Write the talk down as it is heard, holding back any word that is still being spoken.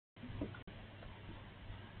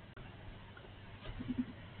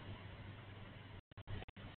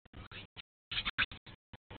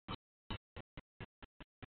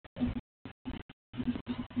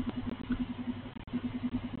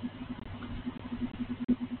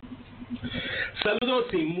Saludos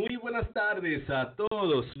y muy buenas tardes a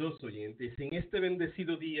todos los oyentes en este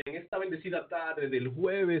bendecido día, en esta bendecida tarde del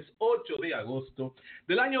jueves 8 de agosto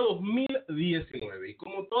del año 2019. Y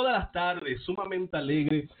como todas las tardes, sumamente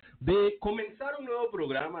alegre de comenzar un nuevo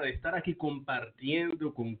programa, de estar aquí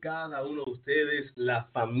compartiendo con cada uno de ustedes, la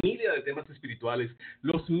familia de temas espirituales,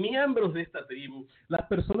 los miembros de esta tribu, las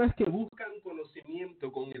personas que buscan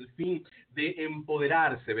conocimiento con el fin de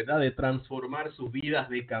empoderarse, ¿verdad? De transformar sus vidas,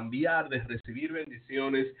 de cambiar, de recibir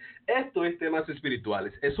bendiciones. Esto es Temas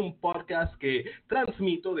Espirituales. Es un podcast que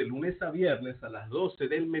transmito de lunes a viernes a las 12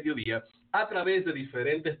 del mediodía a través de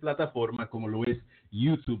diferentes plataformas como lo es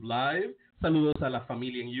YouTube Live. Saludos a la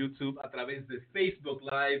familia en YouTube, a través de Facebook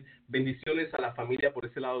Live, bendiciones a la familia por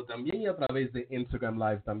ese lado también y a través de Instagram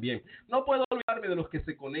Live también. No puedo olvidarme de los que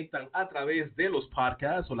se conectan a través de los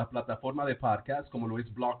podcasts o la plataforma de podcasts como lo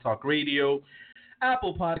es Blog Talk Radio,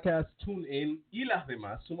 Apple Podcasts, TuneIn y las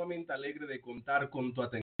demás. Sumamente alegre de contar con tu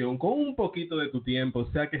atención, con un poquito de tu tiempo,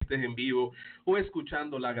 sea que estés en vivo o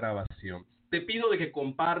escuchando la grabación. Te pido de que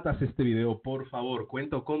compartas este video, por favor.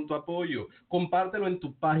 Cuento con tu apoyo. Compártelo en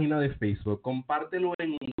tu página de Facebook, compártelo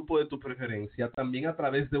en un grupo de tu preferencia, también a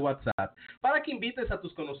través de WhatsApp, para que invites a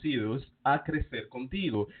tus conocidos a crecer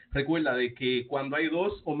contigo. Recuerda de que cuando hay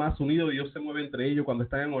dos o más unidos, Dios se mueve entre ellos cuando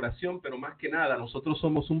están en oración, pero más que nada, nosotros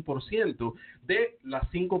somos 1% de las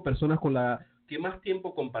 5 personas con la que más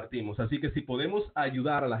tiempo compartimos. Así que si podemos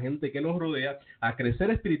ayudar a la gente que nos rodea a crecer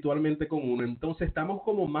espiritualmente con uno, entonces estamos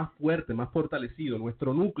como más fuertes, más fortalecidos.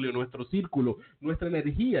 Nuestro núcleo, nuestro círculo, nuestra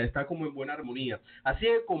energía está como en buena armonía. Así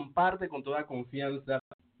que comparte con toda confianza.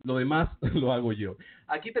 Lo demás lo hago yo.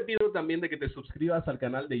 Aquí te pido también de que te suscribas al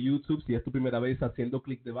canal de YouTube si es tu primera vez, haciendo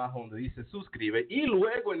clic debajo donde dice suscribe y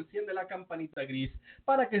luego enciende la campanita gris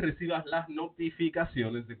para que recibas las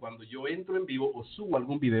notificaciones de cuando yo entro en vivo o subo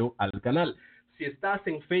algún video al canal. Si estás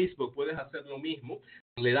en Facebook, puedes hacer lo mismo.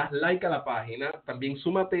 Le das like a la página. También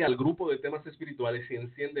súmate al grupo de temas espirituales y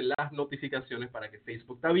enciende las notificaciones para que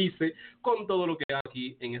Facebook te avise con todo lo que hay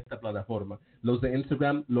aquí en esta plataforma. Los de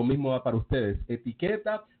Instagram, lo mismo va para ustedes.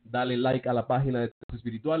 Etiqueta, dale like a la página de temas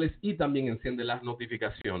espirituales y también enciende las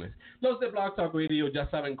notificaciones. Los de Blog Talk Radio ya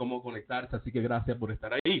saben cómo conectarse, así que gracias por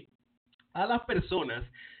estar ahí. A las personas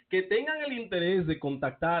que tengan el interés de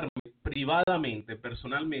contactarme privadamente,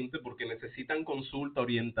 personalmente, porque necesitan consulta,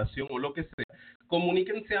 orientación o lo que sea,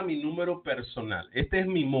 comuníquense a mi número personal. Este es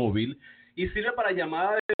mi móvil y sirve para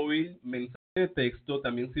llamada de móvil, mensaje de texto,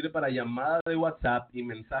 también sirve para llamada de WhatsApp y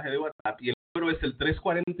mensaje de WhatsApp. Y el número es el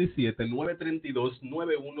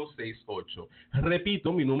 347-932-9168.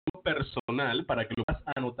 Repito, mi número personal para que lo puedas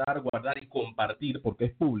anotar, guardar y compartir porque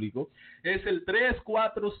es público. Es el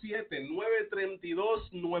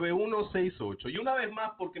 347-932-9168. Y una vez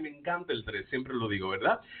más, porque me encanta el 3, siempre lo digo,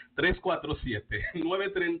 ¿verdad?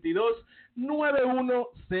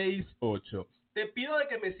 347-932-9168. Te pido de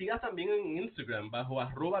que me sigas también en Instagram bajo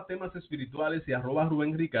 @temas espirituales y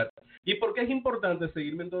 @Rubén Ricard. ¿Y por qué es importante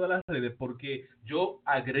seguirme en todas las redes? Porque yo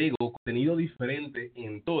agrego contenido diferente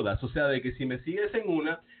en todas. O sea, de que si me sigues en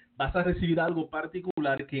una, vas a recibir algo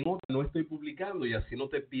particular que en otra no estoy publicando y así no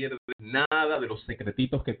te pierdes nada de los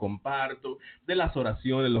secretitos que comparto, de las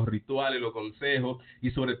oraciones, los rituales, los consejos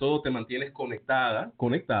y sobre todo te mantienes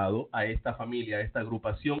conectado a esta familia, a esta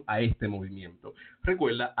agrupación, a este movimiento.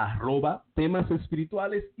 Recuerda @temas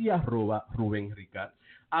espirituales y @Rubén Ricard.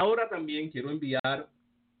 Ahora también quiero enviar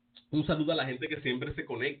un saludo a la gente que siempre se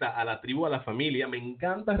conecta, a la tribu, a la familia. Me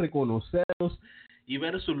encanta reconocerlos y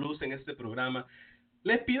ver su luz en este programa.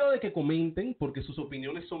 Les pido de que comenten porque sus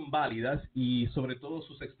opiniones son válidas y sobre todo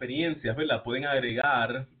sus experiencias, ¿verdad? Pueden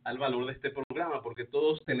agregar al valor de este programa porque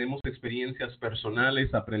todos tenemos experiencias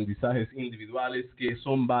personales, aprendizajes individuales que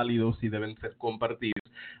son válidos y deben ser compartidos.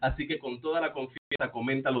 Así que con toda la confianza,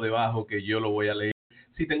 coméntalo debajo que yo lo voy a leer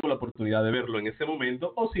si tengo la oportunidad de verlo en ese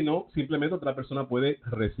momento o si no, simplemente otra persona puede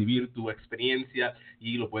recibir tu experiencia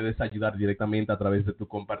y lo puedes ayudar directamente a través de tu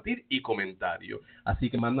compartir y comentario. Así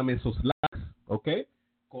que mándame esos likes, ¿ok?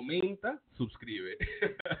 Comenta, suscribe.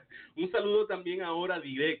 Un saludo también ahora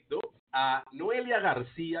directo a Noelia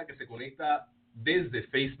García, que se conecta desde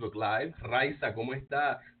Facebook Live. Raiza, ¿cómo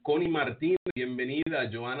está? Connie Martínez, bienvenida.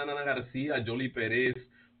 Joana Nana García, Jolie Pérez,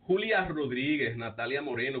 Julia Rodríguez, Natalia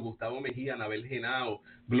Moreno, Gustavo Mejía, Anabel Genao,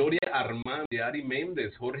 Gloria Armando, Ari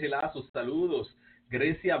Méndez, Jorge Lazo, saludos.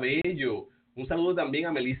 Grecia Bello, un saludo también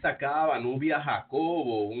a Melissa Cava, Nubia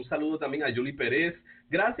Jacobo, un saludo también a Jolie Pérez.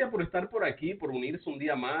 Gracias por estar por aquí, por unirse un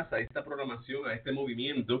día más a esta programación, a este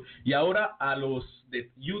movimiento. Y ahora a los de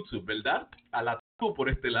YouTube, ¿verdad? A la tribu por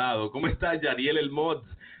este lado. ¿Cómo está Yariel El Mod?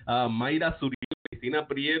 Mayra Zuriel, Cristina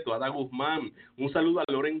Prieto, Ada Guzmán, un saludo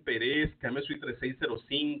a Loren Pérez, Camesui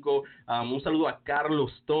 3605, un saludo a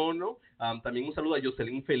Carlos Tono, también un saludo a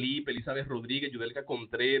Jocelyn Felipe, Elizabeth Rodríguez, Yudelka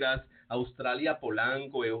Contreras, Australia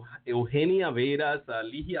Polanco, Eugenia Veras, a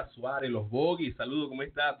Ligia Suárez, Los Boguis, saludo, ¿cómo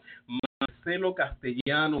está? Marcelo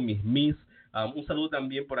Castellano, Miss. Un saludo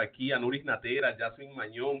también por aquí a Nuris Natera, Jasmine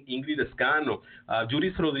Mañón, Ingrid Escano, a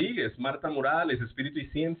Juris Rodríguez, Marta Morales, Espíritu y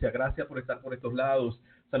Ciencia, gracias por estar por estos lados.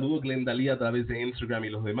 Saludos Glendalí a través de Instagram y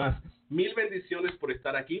los demás. Mil bendiciones por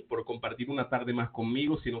estar aquí, por compartir una tarde más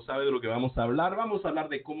conmigo. Si no sabe de lo que vamos a hablar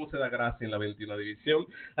de cómo se da gracia en la 21 división.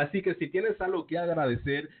 Así que si tienes algo que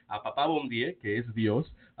agradecer a Papá Bondier, que es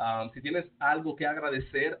Dios, si tienes algo que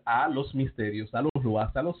agradecer a los misterios, a los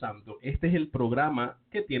Ruas, a los santos, este es el programa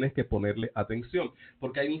que tienes que ponerle atención,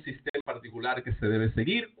 porque hay un sistema particular que se debe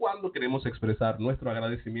seguir cuando queremos expresar nuestro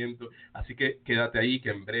agradecimiento. Así que quédate ahí,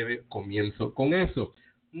 que en breve comienzo con eso.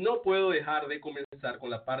 No puedo dejar de comenzar con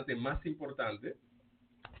la parte más importante,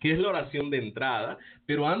 que es la oración de entrada,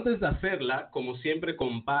 pero antes de hacerla, como siempre,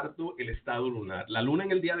 comparto el estado lunar. La luna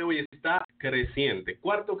en el día de hoy está creciente,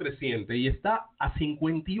 cuarto creciente, y está a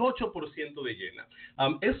 58% de llena.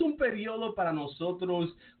 Es un periodo para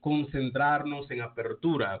nosotros concentrarnos en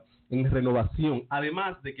apertura, en renovación,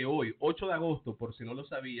 además de que hoy, 8 de agosto, por si no lo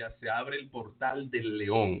sabía, se abre el portal del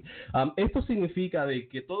León. Esto significa de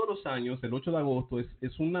que todos los años, el 8 de agosto,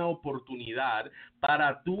 es una oportunidad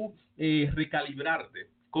para tú recalibrarte.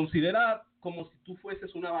 Considera como si tú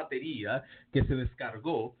fueses una batería que se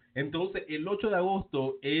descargó. Entonces, el 8 de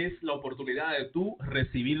agosto es la oportunidad de tú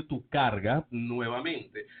recibir tu carga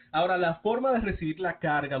nuevamente. Ahora, la forma de recibir la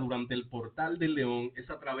carga durante el portal del León es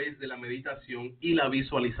a través de la meditación y la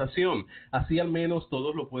visualización. Así al menos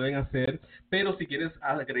todos lo pueden hacer, pero si quieres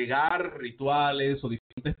agregar rituales o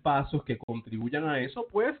diferentes pasos que contribuyan a eso,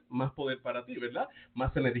 pues más poder para ti, ¿verdad?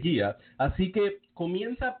 Más energía. Así que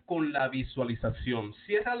comienza con la visualización.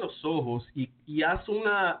 Cierra los ojos y haz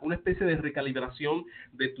una especie de recalibración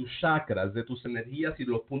de tus chakras, de tus energías y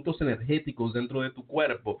los puntos energéticos dentro de tu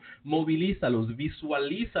cuerpo. Movilízalos,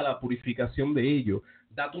 visualiza la purificación de ello.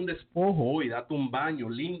 Date un despojo hoy, date un baño,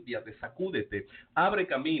 límpiate, sacúdete, abre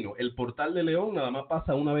camino. El portal de León nada más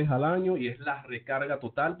pasa una vez al año y es la recarga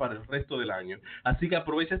total para el resto del año. Así que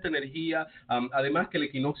aprovecha esta energía. Además que el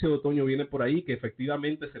equinoccio de otoño viene por ahí, que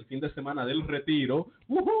efectivamente es el fin de semana del retiro.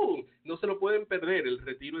 No se lo pueden perder. El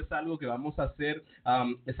retiro es algo que vamos a hacer,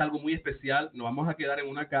 es algo muy especial. Nos vamos a quedar en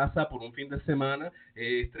una casa por un fin de semana,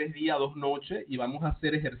 3 días, 2 noches, y vamos a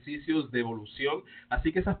hacer ejercicios de evolución.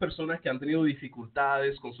 Así que esas personas que han tenido dificultades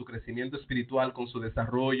con su crecimiento espiritual, con su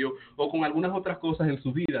desarrollo o con algunas otras cosas en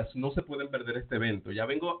sus vidas, no se pueden perder este evento. Ya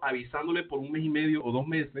vengo avisándole por 1 mes y medio o 2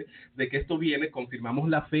 meses de que esto viene. Confirmamos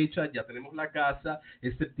la fecha, ya tenemos la casa,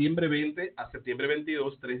 es septiembre 20 a septiembre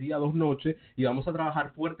 22, 3 días, 2 noches, y vamos a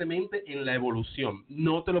trabajar fuertemente en la evolución.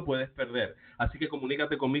 No te lo puedes perder. Así que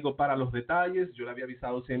comunícate conmigo para los detalles. Yo le había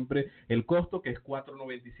avisado siempre el costo, que es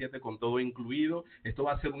 $4.97 con todo incluido. Esto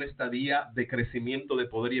va a ser una estadía de crecimiento, de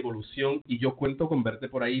poder y evolución, y yo cuento con verte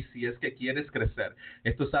por ahí si es que quieres crecer.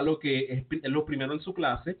 Esto es algo que es lo primero en su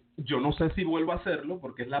clase. Yo no sé si vuelvo a hacerlo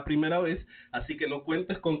porque es la primera vez, así que no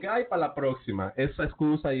cuentes con que hay para la próxima. Esa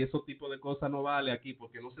excusa y ese tipo de cosas no vale aquí,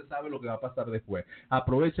 porque no se sabe lo que va a pasar después.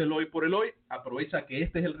 Aprovecha el hoy por el hoy, aprovecha que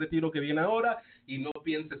este es el retiro que viene ahora y no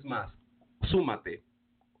pienses más. Súmate,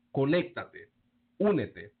 conéctate,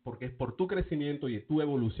 únete, porque es por tu crecimiento y tu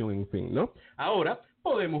evolución, en fin, ¿no? Ahora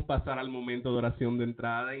podemos pasar al momento de oración de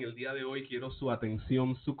entrada. En el día de hoy quiero su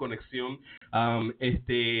atención, su conexión,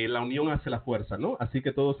 la unión hace la fuerza, ¿no? Así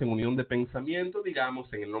que todos en unión de pensamiento,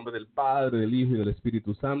 digamos, en el nombre del Padre, del Hijo y del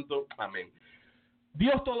Espíritu Santo. Amén.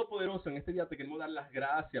 Dios Todopoderoso, en este día te queremos dar las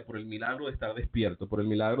gracias por el milagro de estar despierto, por el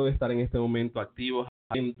milagro de estar en este momento activos,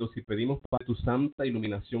 atentos, y pedimos para tu santa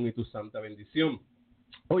iluminación y tu santa bendición.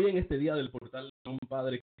 Hoy en este día del portal,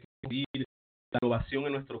 Padre, que pedir la innovación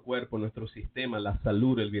en nuestro cuerpo, en nuestro sistema, la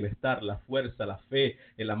salud, el bienestar, la fuerza, la fe,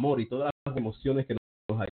 el amor y todas las emociones que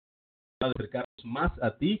nos ayudan a acercarnos más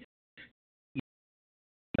a ti y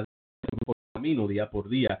por camino día por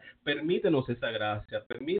día. Permítenos esa gracia,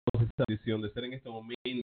 permítenos esa visión de ser en este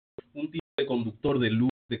momento un tipo de conductor de luz,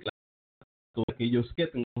 de claridad, todos aquellos que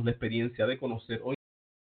tenemos la experiencia de conocer hoy.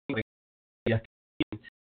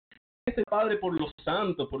 Este Padre, por los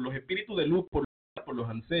santos, por los espíritus de luz, por los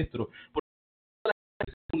ancestros, por todas las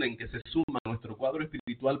que se unen, que se suman a nuestro cuadro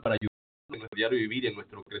espiritual para ayudarnos en nuestro diario vivir y en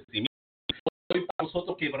nuestro crecimiento. Hoy para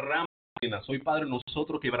nosotros quebramos penas, hoy Padre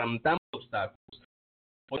nosotros quebrantamos obstáculos,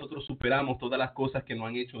 hoy nosotros superamos todas las cosas que nos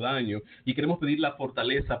han hecho daño y queremos pedir la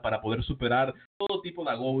fortaleza para poder superar todo tipo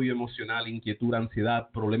de agobio emocional, inquietud, ansiedad,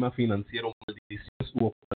 problemas financieros, maldiciones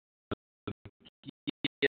u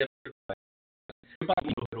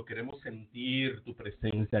pero queremos sentir tu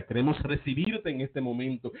presencia, queremos recibirte en este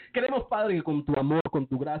momento. Queremos, Padre, que con tu amor, con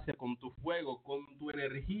tu gracia, con tu fuego, con tu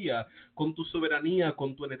energía, con tu soberanía,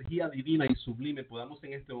 con tu energía divina y sublime, podamos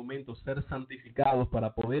en este momento ser santificados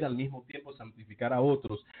para poder al mismo tiempo santificar a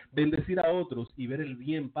otros, bendecir a otros y ver el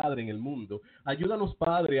bien, Padre, en el mundo. Ayúdanos,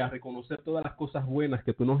 Padre, a reconocer todas las cosas buenas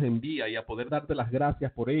que tú nos envías y a poder darte las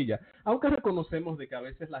gracias por ellas, aunque reconocemos de que a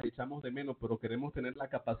veces las echamos de menos, pero queremos tener la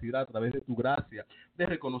capacidad a través de tu gracia de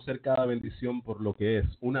reconocer cada bendición por lo que es,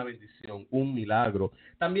 una bendición, un milagro.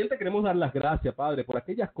 También te queremos dar las gracias, Padre, por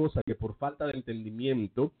aquellas cosas que por falta de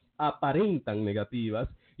entendimiento aparentan negativas,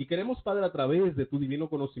 y queremos, Padre, a través de tu divino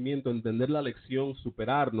conocimiento entender la lección,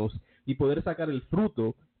 superarnos y poder sacar el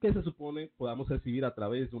fruto que se supone podamos recibir a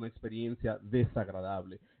través de una experiencia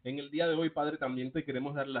desagradable. En el día de hoy, Padre, también te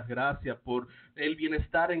queremos dar las gracias por el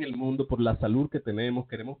bienestar en el mundo, por la salud que tenemos.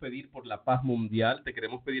 Queremos pedir por la paz mundial. Te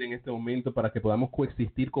queremos pedir en este momento para que podamos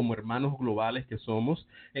coexistir como hermanos globales que somos,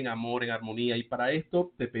 en amor, en armonía. Y para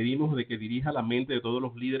esto te pedimos de que dirija la mente de todos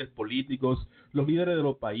los líderes políticos, los líderes de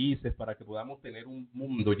los países, para que podamos tener un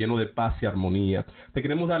mundo lleno de paz y armonía. Te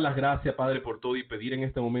queremos dar las gracias, Padre, por todo y pedir en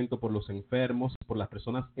este momento por los enfermos, por las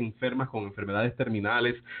personas enfermas con enfermedades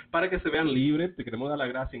terminales, para que se vean libres. Te queremos dar la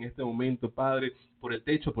gracia en este momento, Padre, por el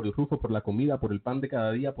techo, por el rufo, por la comida, por el pan de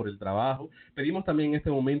cada día, por el trabajo. Pedimos también en este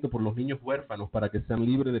momento por los niños huérfanos, para que sean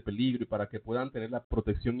libres de peligro y para que puedan tener la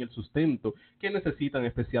protección y el sustento que necesitan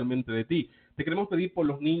especialmente de ti. Te queremos pedir por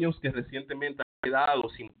los niños que recientemente han quedado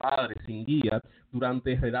sin padres, sin guía,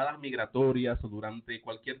 durante redadas migratorias o durante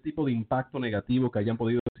cualquier tipo de impacto negativo que hayan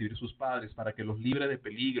podido recibir sus padres, para que los libre de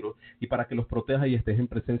peligro y para que los proteja y estés en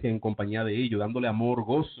presencia y en compañía de ellos, dándole amor,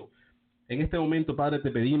 gozo. En este momento, Padre, te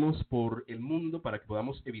pedimos por el mundo para que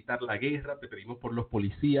podamos evitar la guerra. Te pedimos por los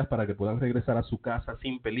policías para que puedan regresar a su casa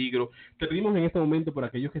sin peligro. Te pedimos en este momento por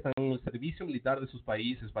aquellos que están en el servicio militar de sus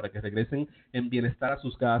países para que regresen en bienestar a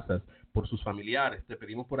sus casas, por sus familiares. Te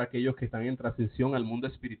pedimos por aquellos que están en transición al mundo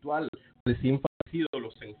espiritual, recién fallecidos,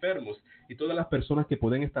 los enfermos y todas las personas que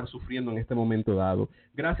pueden estar sufriendo en este momento dado.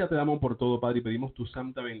 Gracias te damos por todo, Padre, y pedimos tu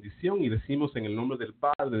santa bendición y decimos en el nombre del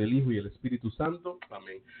Padre, del Hijo y del Espíritu Santo.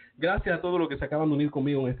 Amén. Gracias a todos los que se acaban de unir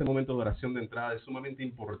conmigo en este momento de oración de entrada. Es sumamente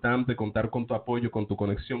importante contar con tu apoyo, con tu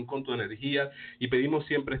conexión, con tu energía, y pedimos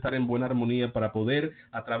siempre estar en buena armonía para poder,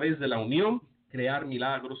 a través de la unión, crear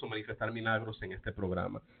milagros o manifestar milagros en este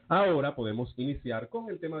programa. Ahora podemos iniciar con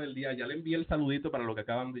el tema del día. Ya le envié el saludito para los que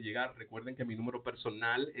acaban de llegar. Recuerden que mi número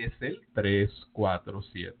personal es el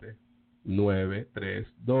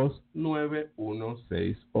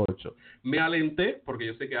 347-932-9168. Me alenté porque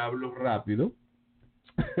yo sé que hablo rápido.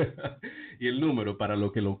 Y el número para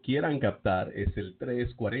los que lo quieran captar es el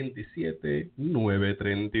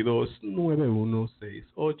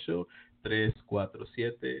 347-932-9168.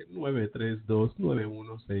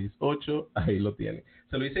 347-932-9168. Ahí lo tiene.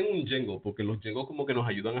 Se lo hice en un jingle porque los jingles como que nos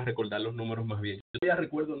ayudan a recordar los números más bien. Yo ya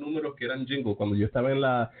recuerdo números que eran jingle cuando yo estaba en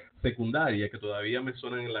la secundaria, que todavía me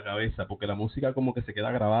suenan en la cabeza porque la música como que se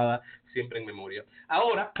queda grabada siempre en memoria.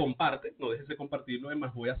 Ahora comparte, no dejes de compartirlo.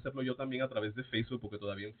 Además voy a hacerlo yo también a través de Facebook porque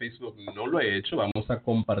todavía en Facebook no lo he hecho. Vamos a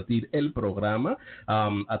compartir el programa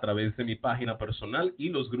a través de mi página personal y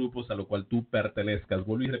los grupos a los cual tú pertenezcas.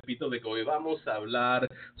 Vuelvo y repito de que hoy vamos a hablar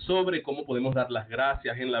sobre cómo podemos dar las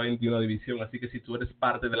gracias en la 21 división. Así que si tú eres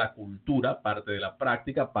parte de la cultura, parte de la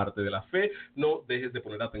práctica, parte de la fe, no dejes de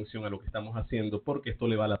poner atención a lo que estamos haciendo porque esto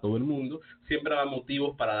le vale a todo el mundo. Siempre habrá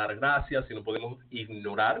motivos para dar gracias y no podemos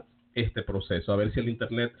ignorar este proceso. A ver si el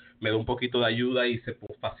internet me da un poquito de ayuda y se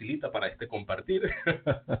facilita para compartir.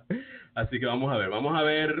 Así que vamos a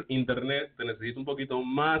ver internet, te necesito un poquito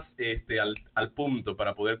más al punto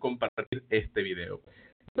para poder compartir este video.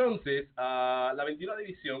 Entonces, la 21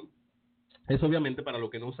 división es obviamente, para los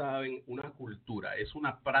que no saben, una cultura, es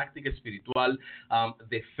una práctica espiritual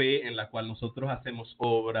de fe en la cual nosotros hacemos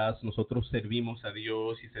obras, nosotros servimos a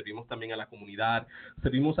Dios y servimos también a la comunidad,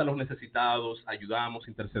 servimos a los necesitados, ayudamos,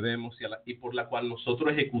 intercedemos y por la cual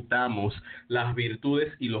nosotros ejecutamos las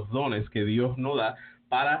virtudes y los dones que Dios nos da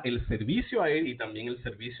para el servicio a Él y también el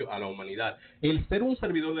servicio a la humanidad. El ser un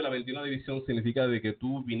servidor de la 21 división significa de que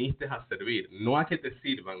tú viniste a servir, no a que te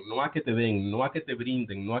sirvan, no a que te den, no a que te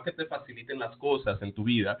brinden, no a que te faciliten las cosas en tu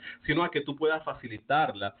vida, sino a que tú puedas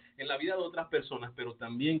facilitarla en la vida de otras personas, pero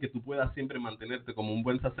también que tú puedas siempre mantenerte como un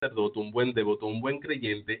buen sacerdote, un buen devoto, un buen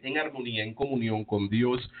creyente, en armonía, en comunión con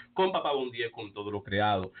Dios, con Papá Bondía y con todo lo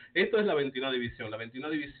creado. Esto es la 21 división. La 21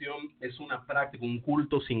 división es una práctica, un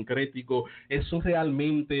culto sincrético, es realmente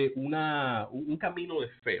realmente un camino de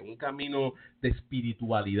fe, un camino de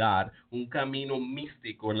espiritualidad, un camino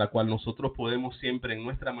místico en la cual nosotros podemos siempre en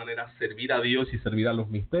nuestra manera servir a Dios y servir a los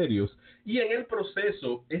misterios. Y en el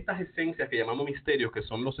proceso, estas esencias que llamamos misterios, que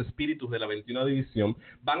son los espíritus de la 21 división,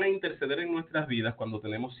 van a interceder en nuestras vidas cuando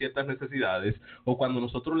tenemos ciertas necesidades o cuando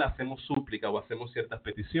nosotros le hacemos súplica o hacemos ciertas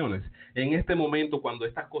peticiones. En este momento, cuando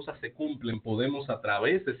estas cosas se cumplen, podemos a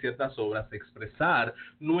través de ciertas obras expresar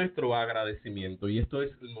nuestro agradecimiento. Y esto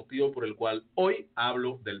es el motivo por el cual hoy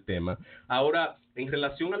hablo del tema. Ahora, en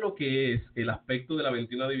relación a lo que es el aspecto de la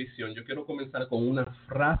 21 división, yo quiero comenzar con una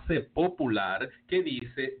frase popular que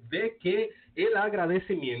dice de que el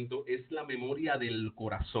agradecimiento es la memoria del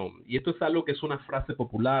corazón. Y esto es algo que es una frase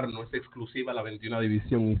popular, no es exclusiva a la 21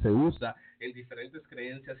 división y se usa en diferentes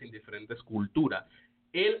creencias y en diferentes culturas.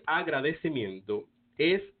 El agradecimiento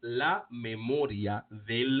es la memoria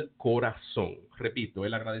del corazón. Repito,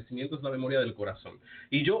 el agradecimiento es la memoria del corazón.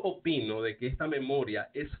 Y yo opino de que esta memoria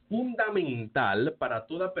es fundamental para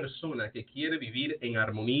toda persona que quiere vivir en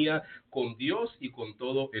armonía con Dios y con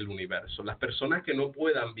todo el universo. Las personas que no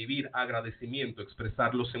puedan vivir agradecimiento,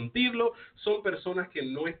 expresarlo, sentirlo, son personas que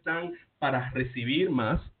no están para recibir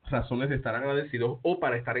más razones de estar agradecidos o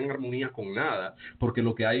para estar en armonía con nada, porque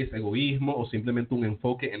lo que hay es egoísmo o simplemente un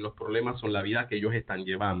enfoque en los problemas o en la vida que ellos están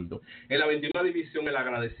llevando. En la 21 división el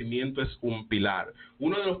agradecimiento es un pilar,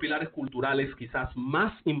 uno de los pilares culturales quizás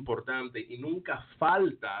más importante y nunca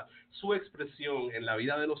falta su expresión en la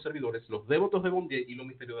vida de los servidores, los devotos de Bondier y los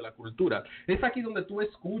misterios de la cultura. Es aquí donde tú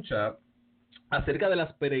escuchas acerca de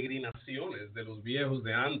las peregrinaciones de los viejos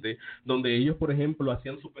de antes, donde ellos, por ejemplo,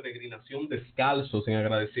 hacían su peregrinación descalzos en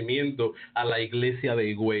agradecimiento a la iglesia de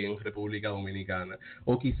Higüey en República Dominicana.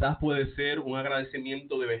 O quizás puede ser un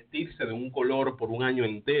agradecimiento de vestirse de un color por un año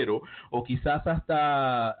entero, o quizás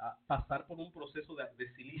hasta pasar por un proceso de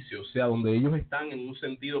silicio, o sea, donde ellos están en un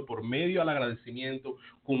sentido por medio al agradecimiento,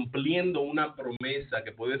 cumpliendo una promesa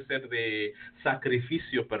que puede ser de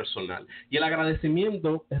sacrificio personal. Y el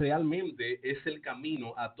agradecimiento realmente es el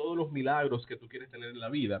camino a todos los milagros que tú quieres tener en la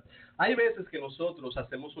vida. Hay veces que nosotros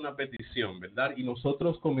hacemos una petición, ¿verdad? Y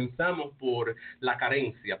nosotros comenzamos por la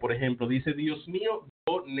carencia. Por ejemplo, dice, Dios mío,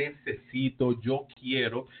 yo necesito, yo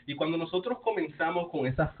quiero. Y cuando nosotros comenzamos con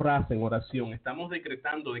esa frase en oración, estamos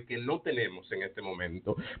decretando de que no tenemos en este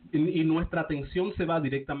momento. Y nuestra atención se va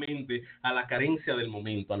directamente a la carencia del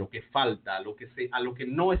momento, a lo que falta, a lo que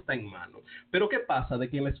no está en mano. Pero ¿qué pasa? De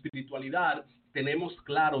que en la espiritualidad tenemos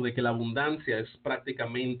claro de que la abundancia es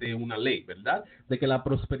prácticamente una ley, ¿verdad? De que la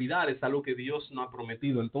prosperidad es algo que Dios nos ha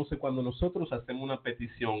prometido. Entonces, cuando nosotros hacemos una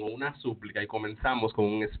petición o una súplica y comenzamos con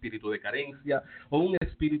un espíritu de carencia o un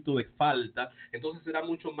espíritu de falta, entonces será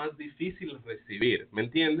mucho más difícil recibir, ¿me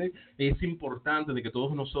entienden? Es importante de que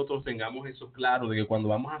todos nosotros tengamos eso claro, de que cuando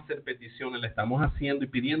vamos a hacer peticiones la estamos haciendo y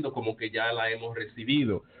pidiendo como que ya la hemos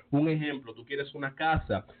recibido. Un ejemplo, tú quieres una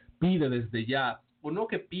casa, pide desde ya, o no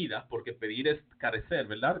que pidas, porque pedir es carecer,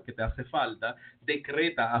 ¿verdad? Que te hace falta,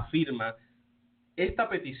 decreta, afirma esta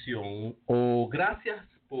petición o gracias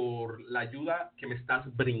por la ayuda que me estás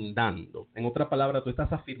brindando. En otra palabra, tú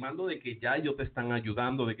estás afirmando de que ya ellos te están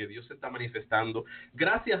ayudando, de que Dios se está manifestando.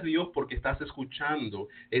 Gracias Dios porque estás escuchando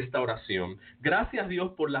esta oración. Gracias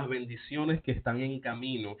Dios por las bendiciones que están en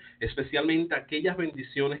camino, especialmente aquellas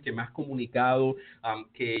bendiciones que me has comunicado,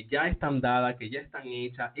 que ya están dadas, que ya están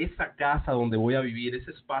hechas, esa casa donde voy a vivir,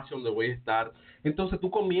 ese espacio donde voy a estar. Entonces tú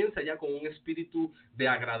comienzas ya con un espíritu de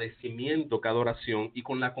agradecimiento cada oración y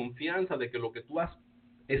con la confianza de que lo que tú has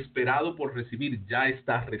esperado por recibir ya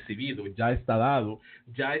está recibido, ya está dado,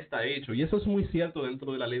 ya está hecho. Y eso es muy cierto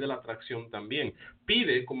dentro de la ley de la atracción también.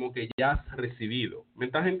 Pide como que ya has recibido. ¿Me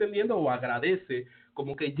estás entendiendo? O agradece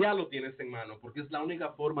como que ya lo tienes en mano, porque es la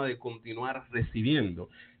única forma de continuar recibiendo.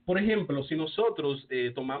 Por ejemplo, si nosotros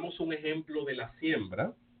tomamos un ejemplo de la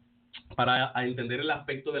siembra, para entender el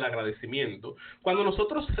aspecto del agradecimiento. Cuando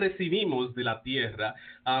nosotros recibimos de la tierra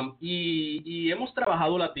y hemos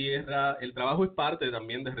trabajado la tierra, el trabajo es parte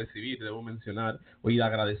también de recibir, debo mencionar, y de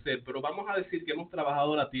agradecer, pero vamos a decir que hemos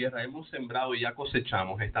trabajado la tierra, hemos sembrado y ya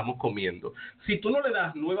cosechamos, estamos comiendo. Si tú no le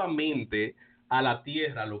das nuevamente a la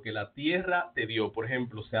tierra lo que la tierra te dio, por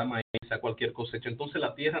ejemplo, sea maíz, sea cualquier cosecha, entonces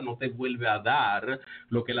la tierra no te vuelve a dar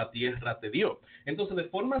lo que la tierra te dio. Entonces, de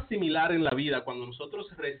forma similar en la vida, cuando nosotros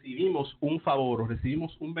recibimos un favor o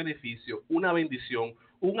recibimos un beneficio, una bendición,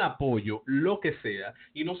 un apoyo, lo que sea,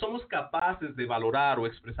 y no somos capaces de valorar o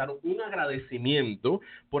expresar un agradecimiento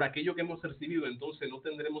por aquello que hemos recibido, entonces no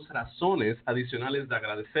tendremos razones adicionales de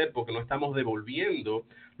agradecer porque no estamos devolviendo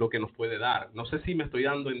lo que nos puede dar. No sé si me estoy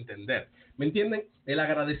dando a entender. ¿Me entienden? El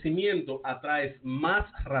agradecimiento atrae más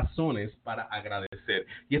razones razones para agradecer.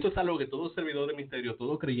 Y esto es algo que todo servidor de misterio,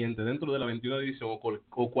 todo creyente dentro de la 21 división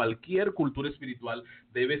o cualquier cultura espiritual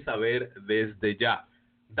debe saber desde ya.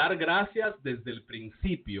 Dar gracias desde el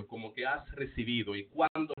principio, como que has recibido, y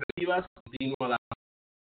cuando recibas, continúa a dar,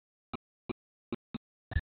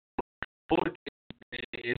 porque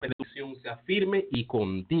esta bendición sea firme y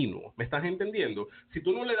continuo. ¿Me estás entendiendo? Si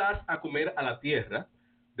tú no le das a comer a la tierra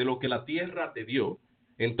de lo que la tierra te dio,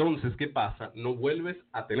 entonces, ¿qué pasa? No vuelves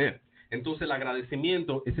a tener. Entonces, el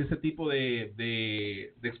agradecimiento es ese tipo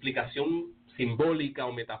de explicación simbólica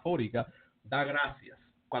o metafórica. Da gracias.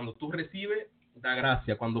 Cuando tú recibes, da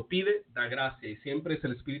gracia. Cuando pide, da gracia. Y siempre es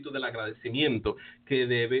el espíritu del agradecimiento que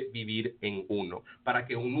debe vivir en uno, para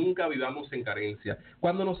que nunca vivamos en carencia.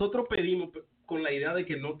 Cuando nosotros pedimos con la idea de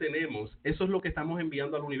que no tenemos, eso es lo que estamos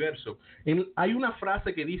enviando al universo. Hay una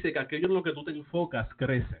frase que dice que aquello en lo que tú te enfocas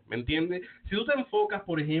crece, ¿me entiendes? Si tú te enfocas,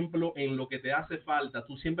 por ejemplo, en lo que te hace falta,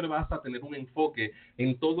 tú siempre vas a tener un enfoque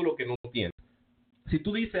en todo lo que no tienes. Si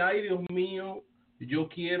tú dices, ay Dios mío, yo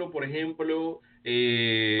quiero, por ejemplo,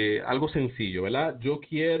 algo sencillo, ¿verdad? Yo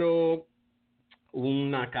quiero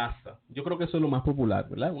una casa. Yo creo que eso es lo más popular,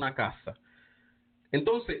 ¿verdad? Una casa.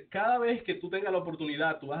 Entonces, cada vez que tú tengas la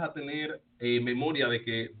oportunidad, tú vas a tener memoria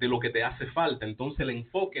de lo que te hace falta. Entonces, el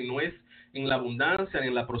enfoque no es en la abundancia, ni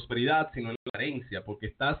en la prosperidad, sino en la carencia, porque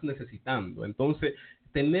estás necesitando. Entonces,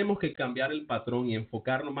 tenemos que cambiar el patrón y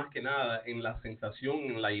enfocarnos más que nada en la sensación,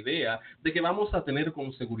 en la idea de que vamos a tener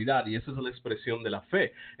con seguridad, y esa es la expresión de la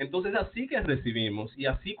fe. Entonces, así que recibimos, y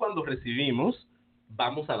así cuando recibimos,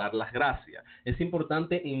 vamos a dar las gracias. Es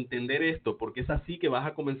importante entender esto porque es así que vas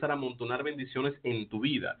a comenzar a amontonar bendiciones en tu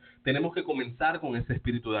vida. Tenemos que comenzar con ese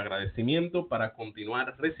espíritu de agradecimiento para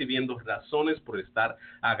continuar recibiendo razones por estar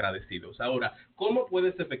agradecidos. Ahora, ¿cómo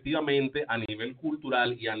puedes efectivamente a nivel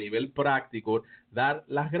cultural y a nivel práctico dar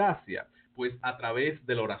las gracias? Pues a través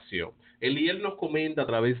de la oración. Eliel nos comenta a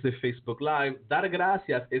través de Facebook Live, dar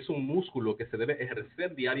gracias es un músculo que se debe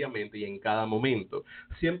ejercer diariamente y en cada momento,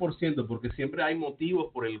 100%, porque siempre hay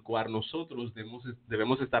motivos por el cual nosotros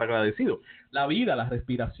debemos estar agradecidos. La vida, la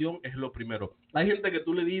respiración es lo primero. Hay gente que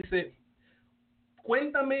tú le dices,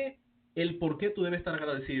 cuéntame el por qué tú debes estar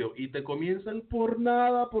agradecido, y te comienzan por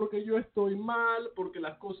nada, porque yo estoy mal, porque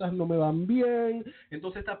las cosas no me van bien.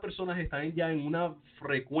 Entonces estas personas están ya en una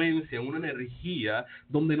frecuencia, en una energía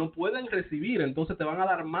donde no pueden recibir, entonces te van a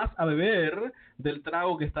dar más a beber del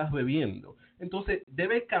trago que estás bebiendo. Entonces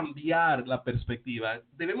debe cambiar la perspectiva.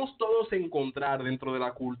 Debemos todos encontrar dentro de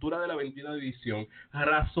la cultura de la 21 división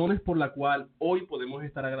razones por la cual hoy podemos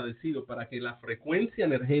estar agradecidos, para que la frecuencia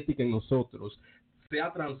energética en nosotros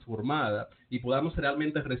sea transformada y podamos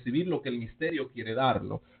realmente recibir lo que el misterio quiere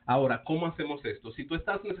darnos. Ahora, ¿cómo hacemos esto? Si tú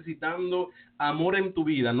estás necesitando amor en tu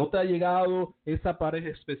vida, no te ha llegado esa pareja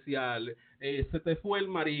especial, se te fue el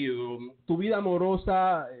marido, tu vida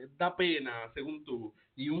amorosa da pena, según tú,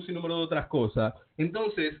 y un sinnúmero de otras cosas,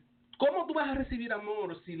 entonces, ¿cómo tú vas a recibir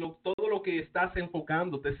amor si todo lo que estás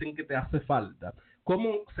enfocándote es en que te hace falta?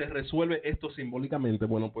 ¿Cómo se resuelve esto simbólicamente?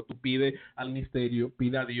 Bueno, pues tú pide al misterio,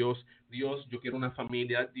 pide a Dios, Dios, yo quiero una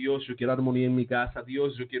familia, Dios, yo quiero armonía en mi casa,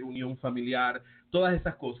 Dios, yo quiero unión familiar, todas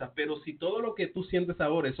esas cosas. Pero si todo lo que tú sientes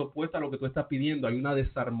ahora es opuesto a lo que tú estás pidiendo, hay una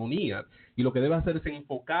desarmonía, y lo que debes hacer es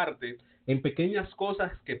enfocarte en pequeñas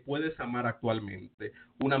cosas que puedes amar actualmente.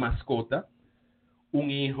 Una mascota,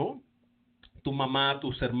 un hijo, tu mamá,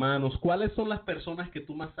 tus hermanos. ¿Cuáles son las personas que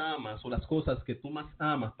tú más amas o las cosas que tú más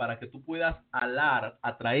amas, para que tú puedas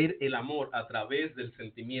atraer el amor a través del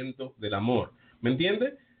sentimiento del amor? ¿Me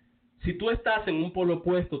entiendes? Si tú estás en un polo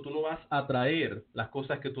opuesto, tú no vas a atraer las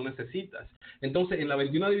cosas que tú necesitas. Entonces, en la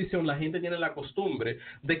 21 división, la gente tiene la costumbre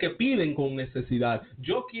de que piden con necesidad.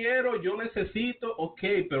 Yo quiero, yo necesito, ok,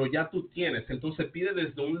 pero ya tú tienes. Entonces, pide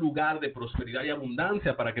desde un lugar de prosperidad y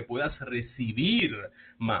abundancia para que puedas recibir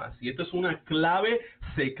más. Y esto es una clave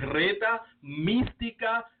secreta,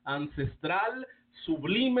 mística, ancestral,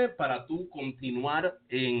 sublime, para tú continuar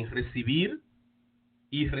en recibir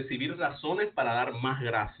y recibir razones para dar más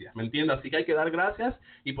gracias, ¿me entiendes? Así que hay que dar gracias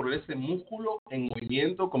y poner ese músculo en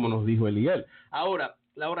movimiento, como nos dijo Eliel. Ahora,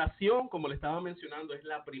 la oración, como le estaba mencionando, es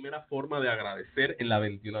la primera forma de agradecer en la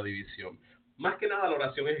 21 división. Más que nada, la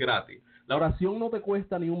oración es gratis. La oración no te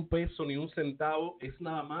cuesta ni un peso ni un centavo, es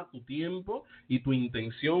nada más tu tiempo y tu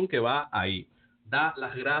intención que va ahí. Da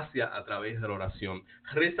las gracias a través de la oración.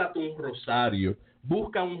 Rézate un rosario.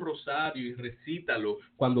 Busca un rosario y recítalo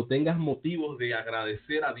cuando tengas motivos de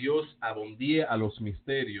agradecer a Dios, abondíe a los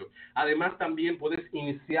misterios. Además, también puedes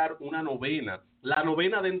iniciar una novena. La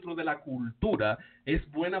novena dentro de la cultura es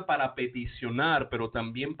buena para peticionar, pero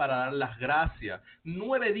también para dar las gracias.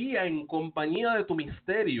 9 días en compañía de tu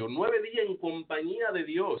misterio, 9 días en compañía de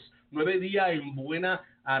Dios, 9 días en buena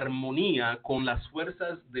armonía con las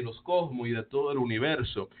fuerzas de los cosmos y de todo el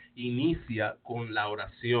universo. Inicia con la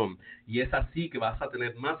oración y es así que vas a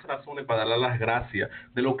tener más razones para dar las gracias.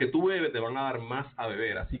 De lo que tú bebes te van a dar más a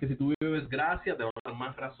beber, así que si tú bebes gracias te van a dar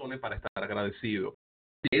más razones para estar agradecido.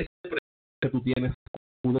 Si que tú tienes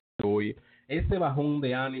hoy, ese bajón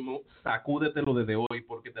de ánimo, sacúdetelo desde hoy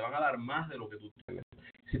porque te van a dar más de lo que tú tienes.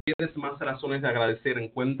 Si tienes más razones de agradecer,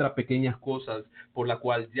 encuentra pequeñas cosas por las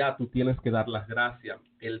cuales ya tú tienes que dar las gracias.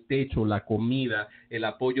 El techo, la comida, el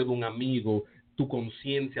apoyo de un amigo, tu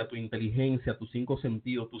conciencia, tu inteligencia, tus 5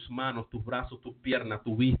 sentidos, tus manos, tus brazos, tus piernas,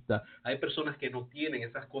 tu vista. Hay personas que no tienen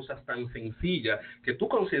esas cosas tan sencillas que tú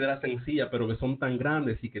consideras sencillas, pero que son tan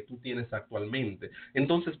grandes y que tú tienes actualmente.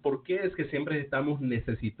 Entonces, ¿por qué es que siempre estamos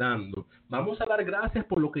necesitando? Vamos a dar gracias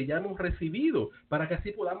por lo que ya hemos recibido, para que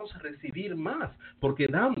así podamos recibir más, porque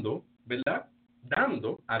dando, ¿verdad?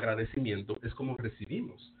 Dando agradecimiento es como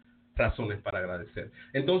recibimos razones para agradecer.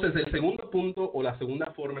 Entonces, el segundo punto o la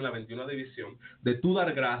segunda forma en la 21 división de tú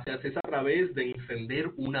dar gracias es a través de encender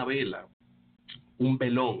una vela, un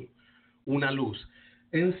velón, una luz.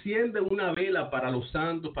 Enciende una vela para los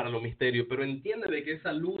santos, para los misterios, pero entiende de que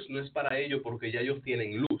esa luz no es para ellos porque ya ellos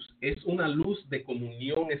tienen luz. Es una luz de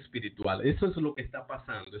comunión espiritual. Eso es lo que está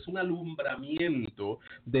pasando. Es un alumbramiento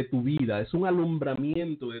de tu vida, es un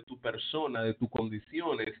alumbramiento de tu persona, de tus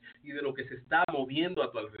condiciones y de lo que se está moviendo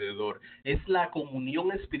a tu alrededor. Es la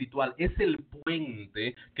comunión espiritual, es el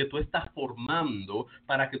puente que tú estás formando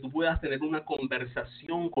para que tú puedas tener una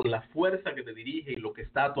conversación con la fuerza que te dirige y lo que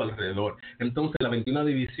está a tu alrededor. Entonces, la 21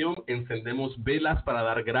 división, encendemos velas para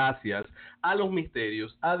dar gracias a los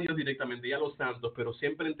misterios, a Dios directamente y a los santos, pero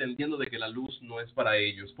siempre entendiendo de que la luz no es para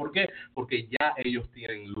ellos. ¿Por qué? Porque ya ellos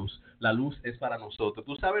tienen luz. La luz es para nosotros.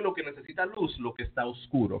 Tú sabes lo que necesita luz, lo que está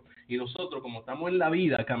oscuro. Y nosotros, como estamos en la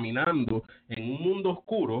vida caminando en un mundo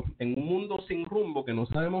oscuro, en un mundo sin rumbo, que no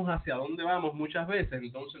sabemos hacia dónde vamos muchas veces,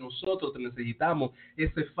 entonces nosotros necesitamos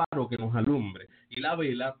ese faro que nos alumbre. Y la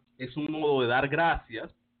vela es un modo de dar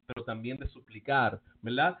gracias, pero también de suplicar,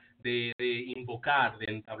 ¿verdad? De invocar,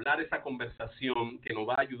 de entablar esa conversación que nos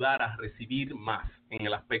va a ayudar a recibir más en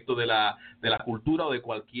el aspecto de la cultura o de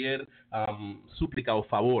cualquier súplica o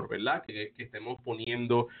favor, ¿verdad? Que estemos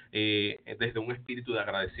poniendo desde un espíritu de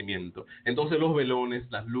agradecimiento. Entonces los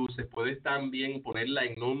velones, las luces, puedes también ponerla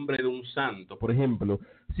en nombre de un santo. Por ejemplo,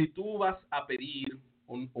 si tú vas a pedir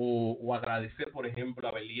o agradecer, por ejemplo,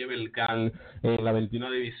 a Belie Belcán en la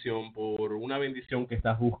 21 división por una bendición que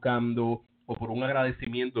estás buscando o por un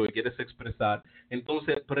agradecimiento que quieres expresar,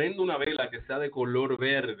 entonces prende una vela que sea de color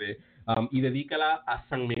verde y dedícala a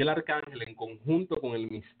San Miguel Arcángel en conjunto con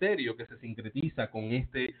el misterio que se sincretiza con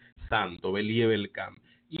este santo, Belie Belcán.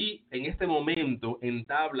 Y en este momento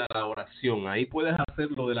entabla la oración. Ahí puedes hacer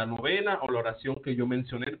lo de la novena o la oración que yo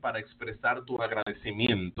mencioné para expresar tu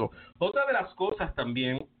agradecimiento. Otra de las cosas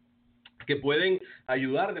también que pueden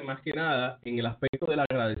ayudar de más que nada en el aspecto del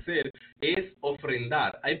agradecer es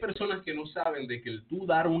ofrendar. Hay personas que no saben de que el tú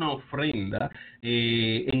dar una ofrenda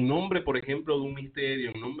en nombre, por ejemplo, de un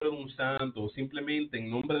misterio, en nombre de un santo, o simplemente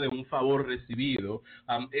en nombre de un favor recibido,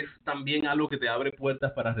 es también algo que te abre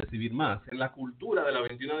puertas para recibir más. En la cultura de la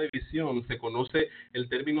 21 división se conoce el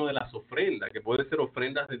término de las ofrendas, que puede ser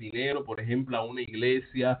ofrendas de dinero, por ejemplo, a una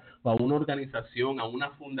iglesia o a una organización, a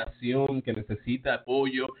una fundación que necesita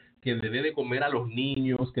apoyo, que le dé de comer a los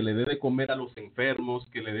niños, que le dé de comer a los enfermos,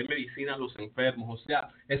 que le dé medicina a los enfermos. O sea,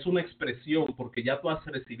 es una expresión porque ya tú has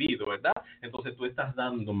recibido, ¿verdad? Entonces tú estás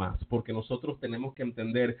dando más, porque nosotros tenemos que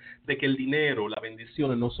entender de que el dinero, las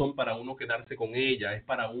bendiciones no son para uno quedarse con ella, es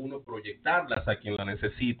para uno proyectarlas a quien la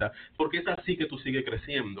necesita, porque es así que tú sigues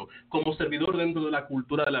creciendo. Como servidor dentro de la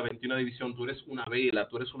cultura de la 21 división, tú eres una vela,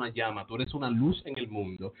 tú eres una llama, tú eres una luz en el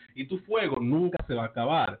mundo y tu fuego nunca se va a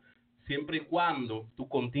acabar, siempre y cuando tú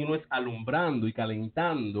continúes alumbrando y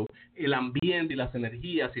calentando el ambiente y las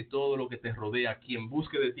energías y todo lo que te rodea, quien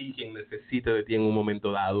busque de ti, quien necesite de ti en un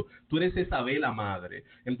momento dado. Tú eres esa vela madre.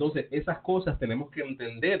 Entonces, esas cosas tenemos que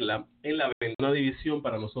entenderlas en la 21 división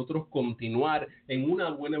para nosotros continuar en una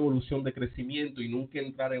buena evolución de crecimiento y nunca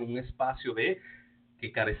entrar en un espacio de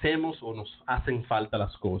que carecemos o nos hacen falta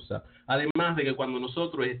las cosas. Además, más de que cuando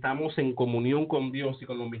nosotros estamos en comunión con Dios y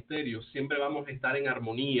con los misterios, siempre vamos a estar en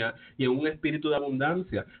armonía y en un espíritu de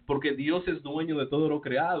abundancia, porque Dios es dueño de todo lo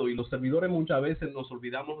creado y los servidores muchas veces nos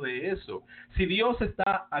olvidamos de eso. Si Dios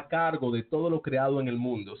está a cargo de todo lo creado en el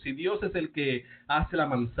mundo, si Dios es el que hace la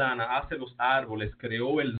manzana, hace los árboles,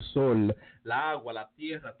 creó el sol, la agua, la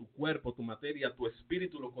tierra, tu cuerpo, tu materia, tu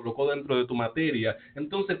espíritu lo colocó dentro de tu materia,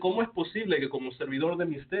 entonces, ¿cómo es posible que como servidor de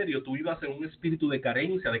misterio tú vivas en un espíritu de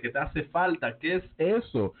carencia, de que te hace falta? ¿Qué es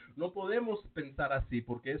eso? No podemos pensar así,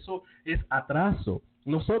 porque eso es atraso.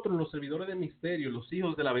 Nosotros, los servidores de misterio, los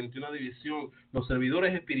hijos de la 21 división, los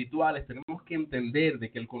servidores espirituales, tenemos que entender de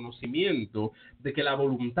que el conocimiento, de que la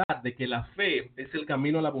voluntad, de que la fe es el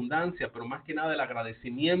camino a la abundancia, pero más que nada el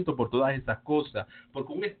agradecimiento por todas esas cosas,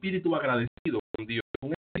 porque un espíritu agradecido con Dios,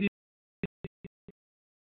 un espíritu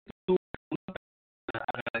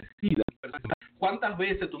agradecido. ¿Cuántas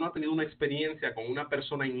veces tú no has tenido una experiencia con una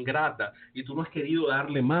persona ingrata y tú no has querido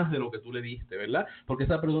darle más de lo que tú le diste, ¿verdad? Porque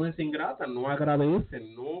esa persona es ingrata, no agradece,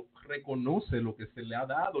 no reconoce lo que se le ha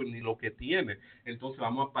dado ni lo que tiene. Entonces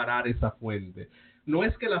vamos a parar esa fuente. No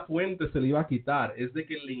es que la fuente se le iba a quitar, es de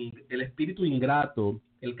que el espíritu ingrato,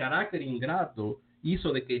 el carácter ingrato,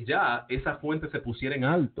 hizo de que ya esa fuente se pusiera en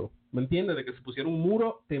alto. ¿Me entiendes? De que se pusiera un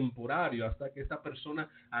muro temporario hasta que esa persona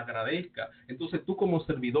agradezca. Entonces tú como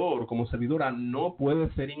servidor, como servidora, no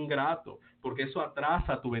puedes ser ingrato, porque eso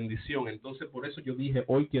atrasa tu bendición. Entonces por eso yo dije,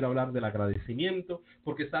 hoy quiero hablar del agradecimiento,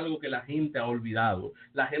 porque es algo que la gente ha olvidado.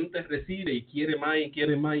 La gente recibe y quiere más y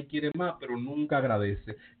quiere más y quiere más, pero nunca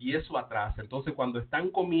agradece. Y eso atrasa. Entonces cuando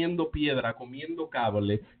están comiendo piedra, comiendo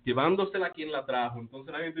cable, llevándosela a quien la trajo,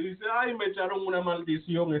 entonces la gente dice, ay, me echaron una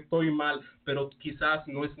maldición, estoy mal. Pero quizás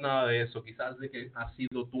no es nada de eso, quizás de que has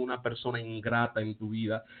sido tú una persona ingrata en tu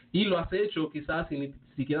vida y lo has hecho quizás sin ni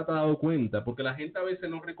siquiera te has dado cuenta, porque la gente a veces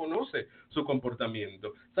no reconoce su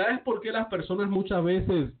comportamiento. ¿Sabes por qué las personas muchas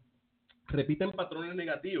veces repiten patrones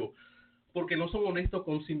negativos? Porque no son honestos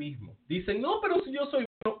con sí mismos. Dicen, no, pero si yo soy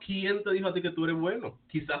bueno, ¿quién te dijo a ti que tú eres bueno?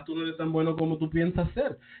 Quizás tú no eres tan bueno como tú piensas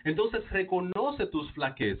ser. Entonces reconoce tus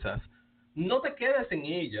flaquezas. No te quedes en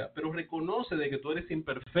ella, pero reconoce de que tú eres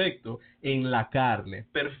imperfecto en la carne,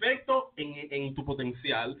 perfecto en tu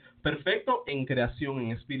potencial, perfecto en creación,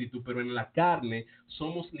 en espíritu, pero en la carne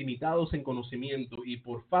somos limitados en conocimiento y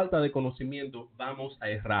por falta de conocimiento vamos a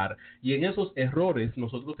errar. Y en esos errores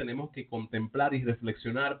nosotros tenemos que contemplar y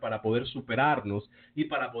reflexionar para poder superarnos y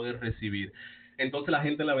para poder recibir. Entonces la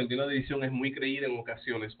gente en la 21 división es muy creída en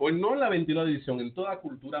ocasiones, o no en la 21 división, en toda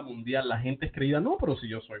cultura mundial la gente es creída, no, pero si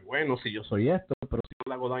yo soy bueno, si yo soy esto, pero si no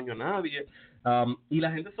le hago daño a nadie, y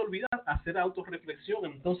la gente se olvida hacer autorreflexión.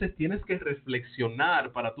 Entonces tienes que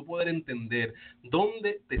reflexionar para tú poder entender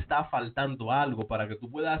dónde te está faltando algo, para que tú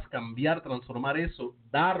puedas cambiar, transformar eso,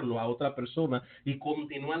 darlo a otra persona y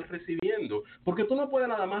continuar recibiendo, porque tú no puedes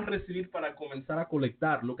nada más recibir para comenzar a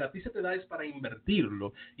colectar, lo que a ti se te da es para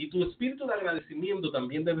invertirlo, y tu espíritu de agradecimiento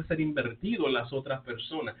también debe ser invertido en las otras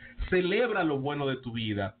personas. Celebra lo bueno de tu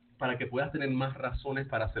vida para que puedas tener más razones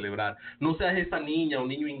para celebrar. No seas esa niña o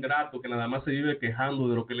niño ingrato que nada más se vive quejando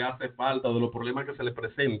de lo que le hace falta o de los problemas que se le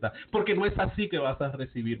presenta, porque no es así que vas a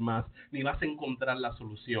recibir más, ni vas a encontrar la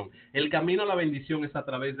solución. El camino a la bendición es a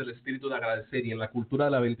través del espíritu de agradecer, y en la cultura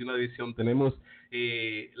de la 21 edición tenemos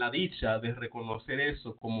la dicha de reconocer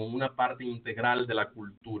eso como una parte integral de la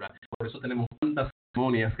cultura. Por eso tenemos tantas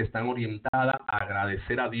ceremonias que están orientadas a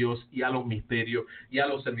agradecer a Dios y a los misterios y a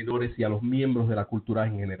los servidores y a los miembros de la cultura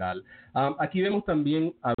en general. Aquí vemos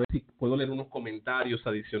también, a ver si puedo leer unos comentarios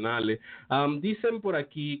adicionales. Dicen por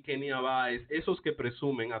aquí, Kenia Báez, esos que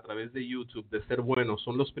presumen a través de YouTube de ser buenos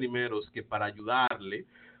son los primeros que para ayudarle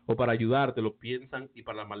o para ayudarte lo piensan, y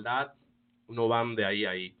para la maldad no van de ahí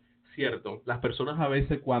a ahí. Cierto, las personas a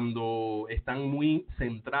veces cuando están muy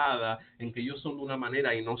centradas en que ellos son de una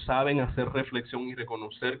manera y no saben hacer reflexión y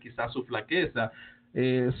reconocer quizás su flaqueza,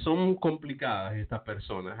 son complicadas estas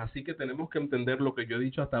personas. Así que tenemos que entender lo que yo he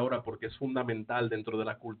dicho hasta ahora, porque es fundamental dentro de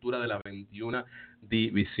la cultura de la 21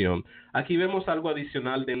 división. Aquí vemos algo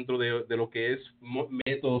adicional dentro de lo que es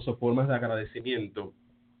métodos o formas de agradecimiento.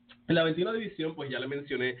 En la 21 división, pues ya le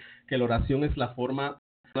mencioné que la oración es una de las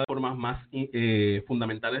formas más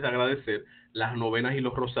fundamentales de agradecer, las novenas y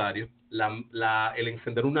los rosarios, el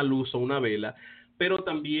encender una luz o una vela, pero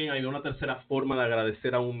también hay una tercera forma de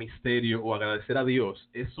agradecer a un misterio o agradecer a Dios,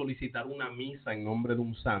 es solicitar una misa en nombre de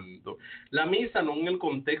un santo. La misa no en el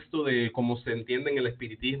contexto de cómo se entiende en el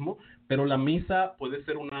espiritismo, pero la misa puede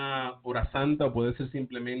ser una hora santa o puede ser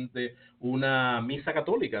simplemente una misa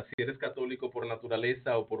católica, si eres católico por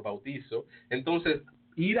naturaleza o por bautizo. Entonces,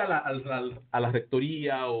 ir a la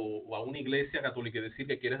rectoría o a una iglesia católica y decir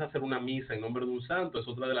que quieres hacer una misa en nombre de un santo es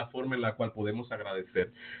otra de las formas en la cual podemos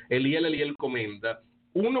agradecer. Eliel comenta,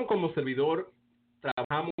 uno como servidor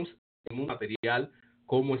trabajamos en un material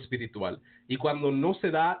como espiritual y cuando no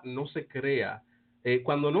se da, no se crea.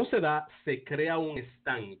 Cuando no se da, se crea un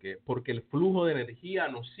estanque porque el flujo de energía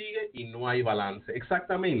no sigue y no hay balance.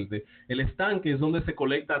 Exactamente, el estanque es donde se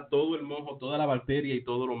colecta todo el mojo, toda la bacteria y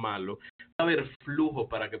todo lo malo. Va a haber flujo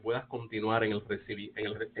para que puedas continuar en el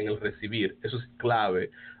recibir. Eso es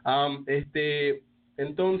clave.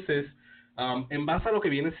 Entonces, en base a lo que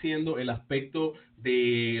viene siendo el aspecto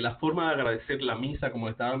de la forma de agradecer la misa, como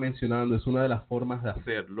estaba mencionando, es una de las formas de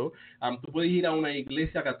hacerlo. Tú puedes ir a una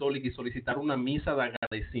iglesia católica y solicitar una misa de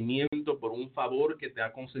agradecimiento por un favor que te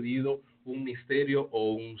ha concedido un misterio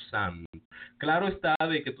o un santo. Claro está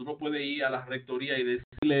de que tú no puedes ir a la rectoría y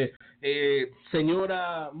decirle,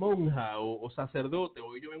 señora monja o sacerdote,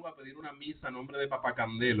 hoy yo vengo a pedir una misa a nombre de Papá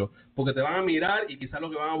Candelo, porque te van a mirar y quizás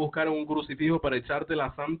lo que van a buscar es un crucifijo para echarte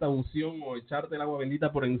la santa unción o echarte el agua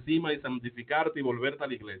bendita por encima y santificarte y volverte a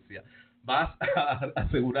la iglesia. Vas a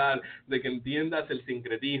asegurar de que entiendas el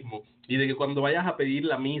sincretismo y de que cuando vayas a pedir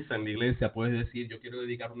la misa en la iglesia puedes decir, yo quiero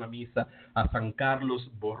dedicar una misa a San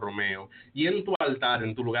Carlos Borromeo. Y en tu altar,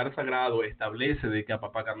 en tu lugar sagrado, establece de que a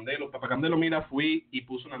Papá Candelo, mira, fui y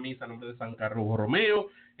puse una misa en nombre de San Carlos Borromeo,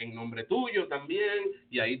 en nombre tuyo también,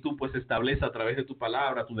 y ahí tú pues estableces a través de tu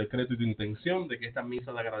palabra, tu decreto y tu intención de que esta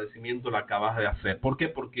misa de agradecimiento la acabas de hacer. ¿Por qué?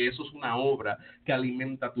 Porque eso es una obra que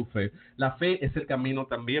alimenta tu fe. La fe es el camino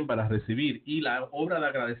también para recibir, y la obra de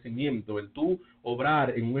agradecimiento, el tú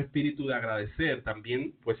obrar en un espíritu de agradecer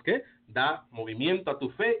también, pues ¿qué? Da movimiento a tu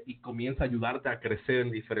fe y comienza a ayudarte a crecer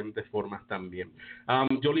en diferentes formas también.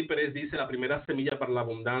 Jolie Pérez dice, la primera semilla para la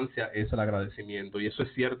abundancia es el agradecimiento, y eso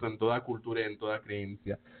es cierto en toda cultura y en toda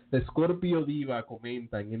creencia. Scorpio Diva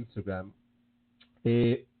comenta en Instagram,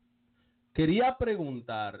 quería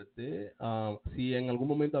preguntarte si en algún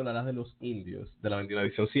momento hablarás de los indios, de la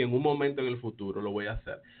bendición. Sí, en un momento en el futuro lo voy a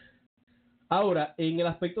hacer. Ahora, en el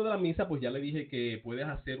aspecto de la misa, pues ya le dije que puedes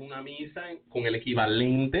hacer una misa con el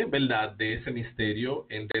equivalente, ¿verdad?, de ese misterio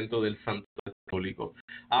dentro del Santo Católico.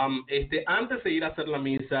 Antes de ir a hacer la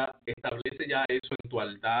misa, establece ya eso en tu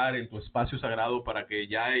altar, en tu espacio sagrado, para que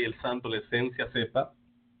ya el santo, la esencia, sepa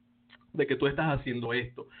de que tú estás haciendo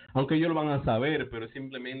esto. Aunque ellos lo van a saber, pero es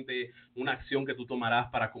simplemente una acción que tú tomarás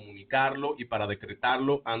para comunicarlo y para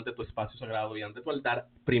decretarlo ante tu espacio sagrado y ante tu altar,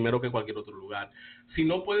 primero que en cualquier otro lugar. Si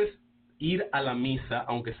no puedes ir a la misa,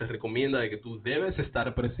 aunque se recomienda de que tú debes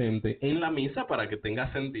estar presente en la misa para que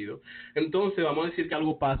tenga sentido, entonces vamos a decir que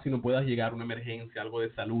algo pasa y no puedas llegar, una emergencia, algo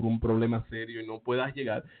de salud, un problema serio y no puedas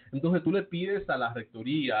llegar, entonces tú le pides a la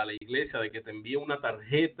rectoría, a la iglesia, de que te envíe una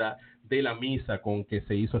tarjeta de la misa con que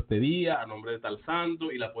se hizo este día a nombre de tal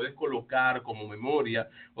santo, y la puedes colocar como memoria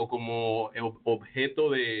o como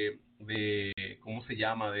objeto de ¿cómo se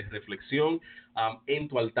llama?, de reflexión en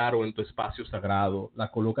tu altar o en tu espacio sagrado. La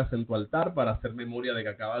colocas en tu altar para hacer memoria de que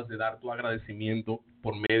acabas de dar tu agradecimiento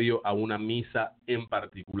por medio a una misa en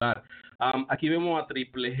particular. Aquí vemos a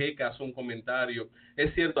Triple G que hace un comentario.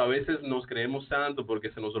 Es cierto, a veces nos creemos santos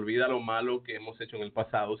porque se nos olvida lo malo que hemos hecho en el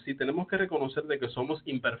pasado. Sí, tenemos que reconocer de que somos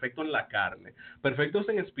imperfectos en la carne, perfectos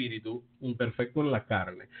en espíritu, imperfectos en la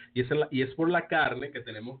carne. Y es por la carne que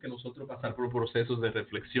tenemos que nosotros pasar por procesos de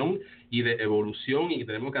reflexión y de evolución, y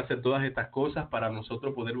tenemos que hacer todas estas cosas para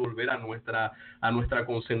nosotros poder volver a nuestra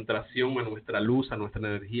concentración, a nuestra luz, a nuestra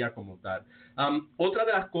energía como tal. Otra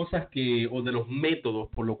de las cosas o de los métodos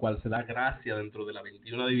por lo cual se da gracia dentro de la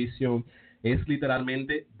 21 división es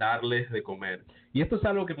literalmente darles de comer. Y esto es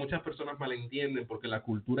algo que muchas personas malentienden porque la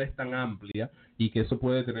cultura es tan amplia y que eso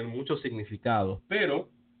puede tener muchos significados, pero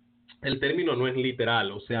el término no es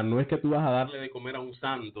literal. O sea, no es que tú vas a darle de comer a un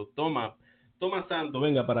santo, toma santo,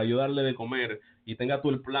 venga, para ayudarle de comer, y tenga tú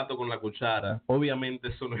el plato con la cuchara. Obviamente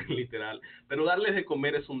eso no es literal, pero darles de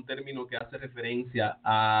comer es un término que hace referencia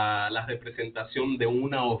a la representación de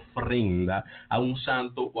una ofrenda a un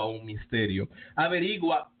santo o a un misterio.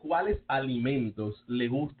 Averigua cuáles alimentos le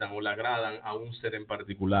gustan o le agradan a un ser en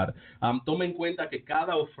particular. Toma en cuenta que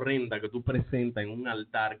cada ofrenda que tú presentas en un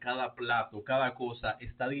altar, cada plato, cada cosa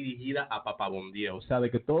está dirigida a Papá Bondie. O sea, de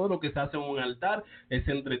que todo lo que se hace en un altar es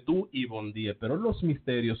entre tú y Bondie, pero los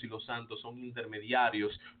misterios y los santos son intermediarios,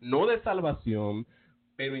 no de salvación,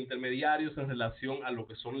 pero intermediarios en relación a lo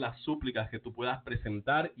que son las súplicas que tú puedas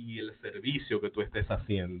presentar y el servicio que tú estés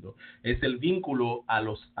haciendo. Es el vínculo a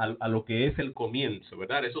lo que es el comienzo,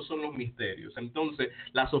 ¿verdad? Esos son los misterios. Entonces,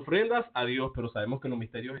 las ofrendas a Dios, pero sabemos que los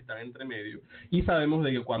misterios están entre medio y sabemos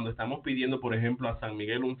de que cuando estamos pidiendo, por ejemplo, a San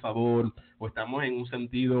Miguel un favor o estamos en un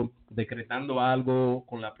sentido decretando algo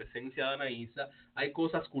con la presencia de Anaísa, hay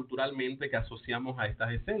cosas culturalmente que asociamos a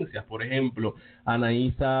estas esencias. Por ejemplo,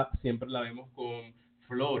 Anaísa siempre la vemos con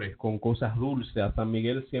flores, con cosas dulces. A San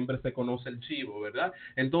Miguel siempre se conoce el chivo, ¿verdad?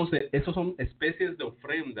 Entonces, esos son especies de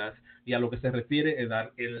ofrendas y a lo que se refiere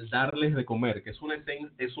el darles de comer, que es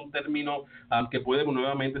un término que puede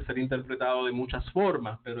nuevamente ser interpretado de muchas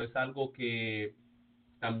formas, pero es algo que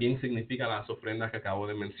también significa las ofrendas que acabo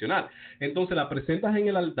de mencionar. Entonces la presentas en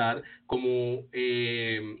el altar como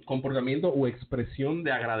comportamiento o expresión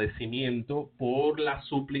de agradecimiento por la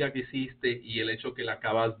súplica que hiciste y el hecho que la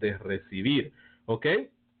acabas de recibir. ¿Ok?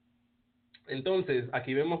 Entonces,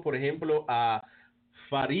 aquí vemos, por ejemplo, a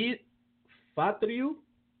Farid Fatriu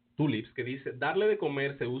Tulips, que dice, darle de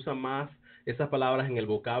comer se usa más esas palabras en el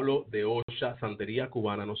vocablo de Osha, santería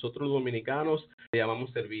cubana. Nosotros los dominicanos le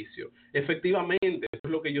llamamos servicio. Efectivamente, eso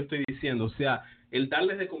es lo que yo estoy diciendo. O sea, el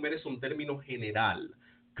darles de comer es un término general.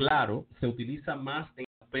 Claro, se utiliza más en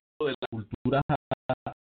el aspecto de la cultura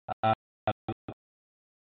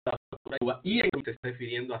y en lo que se está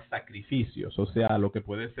refiriendo a sacrificios, o sea, lo que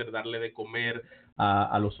puede ser darle de comer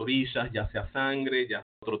a los orillas, ya sea sangre, ya sea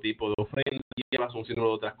otro tipo de ofrenda, llevas un sinnúmero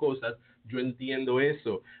de otras cosas. Yo entiendo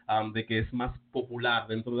eso, de que es más popular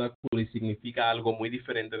dentro de la cultura y significa algo muy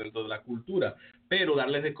diferente dentro de la cultura, pero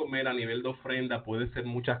darles de comer a nivel de ofrenda puede ser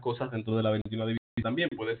muchas cosas dentro de la 21 división también,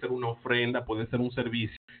 puede ser una ofrenda, puede ser un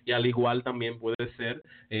servicio y al igual también puede ser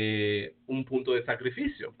un punto de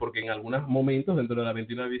sacrificio, porque en algunos momentos dentro de la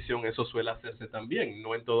 21 división eso suele hacerse también,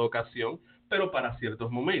 no en toda ocasión, pero para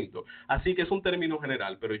ciertos momentos. Así que es un término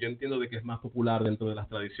general, pero yo entiendo de que es más popular dentro de las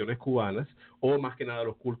tradiciones cubanas o más que nada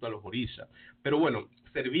los cultos a los orillas. Pero bueno,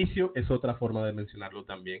 servicio es otra forma de mencionarlo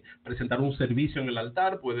también. Presentar un servicio en el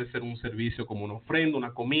altar puede ser un servicio como una ofrenda,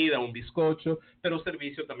 una comida, un bizcocho, pero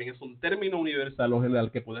servicio también es un término universal o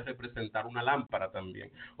general que puede representar una lámpara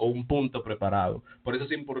también o un punto preparado. Por eso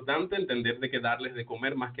es importante entender de que darles de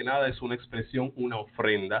comer más que nada es una expresión, una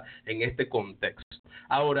ofrenda en este contexto.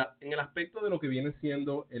 Ahora, en el aspecto de lo que viene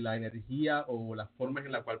siendo la energía o las formas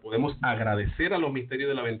en la cual podemos agradecer a los misterios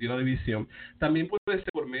de la 21 división, también puede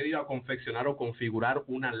ser por medio a confeccionar o configurar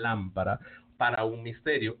una lámpara para un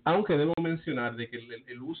misterio, aunque debo mencionar de que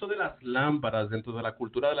el uso de las lámparas dentro de la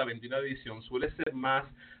cultura de la 21 división suele ser más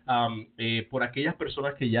por aquellas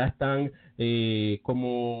personas que ya están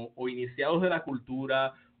como o iniciados de la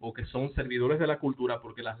cultura o que son servidores de la cultura,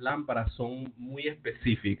 porque las lámparas son muy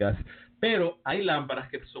específicas, pero hay lámparas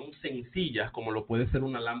que son sencillas, como lo puede ser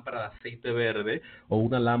una lámpara de aceite verde o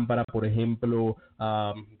una lámpara, por ejemplo,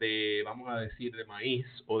 vamos a decir, de maíz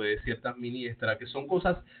o de ciertas ministras, que son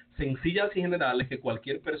cosas sencillas y generales que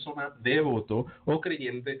cualquier persona devoto o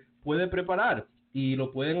creyente puede preparar y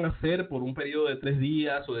lo pueden hacer por un periodo de 3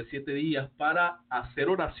 días o de 7 días para hacer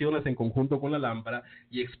oraciones en conjunto con la lámpara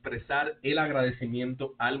y expresar el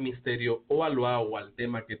agradecimiento al misterio o al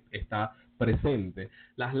tema que está presente.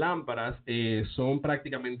 Las lámparas son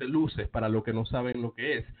prácticamente luces para los que no saben lo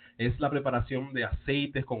que es. Es la preparación de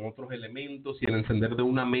aceites con otros elementos y el encender de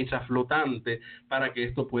una mecha flotante para que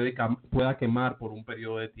esto pueda quemar por un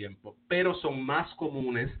periodo de tiempo. Pero son más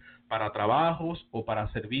comunes para trabajos o para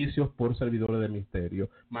servicios por servidores de misterio,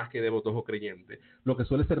 más que devotos o creyentes. Lo que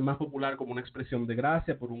suele ser más popular como una expresión de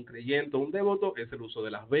gracia por un creyente o un devoto es el uso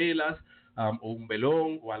de las velas, o un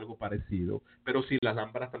velón o algo parecido. Pero sí, las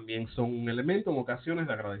lámparas también son un elemento en ocasiones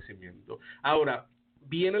de agradecimiento. Ahora,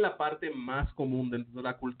 viene la parte más común dentro de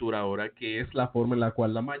la cultura ahora, que es la forma en la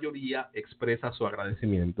cual la mayoría expresa su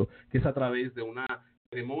agradecimiento, que es a través de una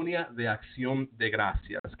ceremonia de acción de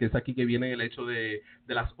gracias, que es aquí que viene el hecho de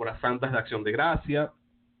las horas santas de acción de gracia,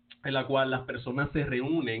 en la cual las personas se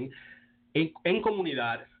reúnen en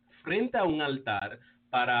comunidad frente a un altar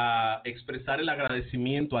para expresar el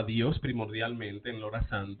agradecimiento a Dios primordialmente en la hora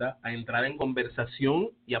santa, a entrar en conversación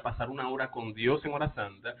y a pasar una hora con Dios en hora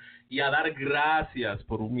santa y a dar gracias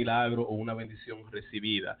por un milagro o una bendición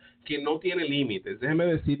recibida, que no tiene límites. Déjeme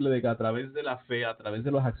decirle de que a través de la fe, a través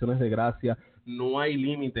de las acciones de gracia, no hay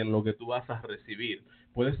límite en lo que tú vas a recibir.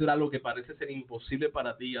 Puede ser algo que parece ser imposible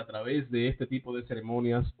para ti a través de este tipo de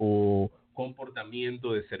ceremonias o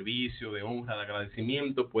comportamiento de servicio, de honra, de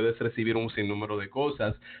agradecimiento, puedes recibir un sinnúmero de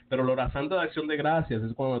cosas, pero la hora santa de acción de gracias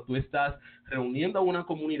es cuando tú estás reuniendo a una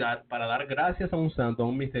comunidad para dar gracias a un santo, a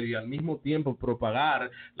un misterio, y al mismo tiempo propagar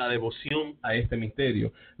la devoción a este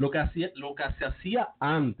misterio. Lo que se hacía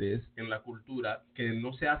antes en la cultura, que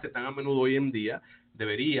no se hace tan a menudo hoy en día,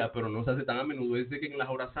 debería, pero no se hace tan a menudo, es de que en las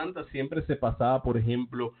horas santas siempre se pasaba, por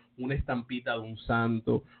ejemplo, una estampita de un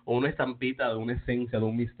santo o una estampita de una esencia, de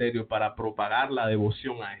un misterio para propagar la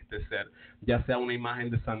devoción a este ser, ya sea una imagen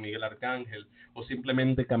de San Miguel Arcángel o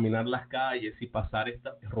simplemente caminar las calles y pasar este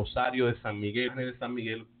rosario de San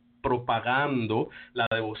Miguel propagando la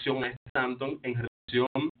devoción a este santo en relación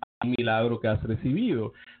al milagro que has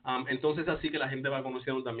recibido. Entonces así que la gente va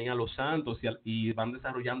conociendo también a los santos y van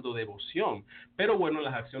desarrollando devoción. Pero bueno,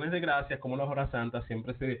 las acciones de gracias como las horas santas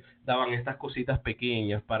siempre se daban estas cositas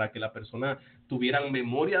pequeñas para que la persona tuvieran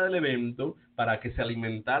memoria del evento, para que se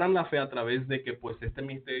alimentaran la fe a través de que pues este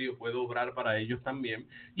misterio puede obrar para ellos también,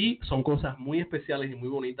 y son cosas muy especiales y muy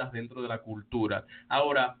bonitas dentro de la cultura.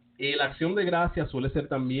 Ahora, la acción de gracias suele ser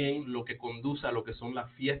también lo que conduce a lo que son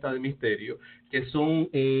las fiestas de misterio, que son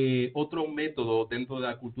otro método dentro de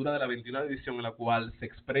la cultura de la 21ª edición en la cual se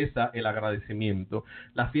expresa el agradecimiento.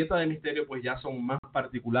 Las fiestas de misterio pues ya son más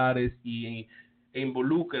particulares e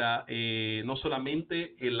involucra no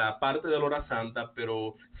solamente en la parte de la hora santa,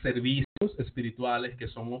 pero servicios espirituales que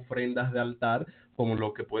son ofrendas de altar, como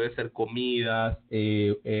lo que puede ser comidas,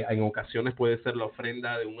 en ocasiones puede ser la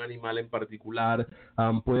ofrenda de un animal en particular,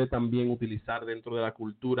 puede también utilizar dentro de la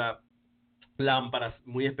cultura lámparas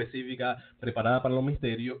muy específicas preparadas para los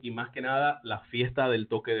misterios, y más que nada la fiesta del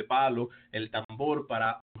toque de palo, el tambor,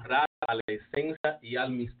 para honrar a la esencia y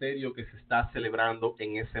al misterio que se está celebrando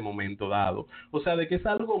en ese momento dado. O sea, de que es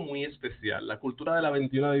algo muy especial. La cultura de la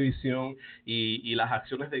 21ª división y las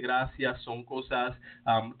acciones de gracias son cosas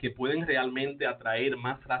que pueden realmente atraer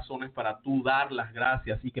más razones para tú dar las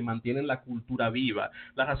gracias y que mantienen la cultura viva.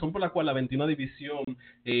 La razón por la cual la 21ª división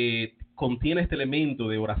contiene este elemento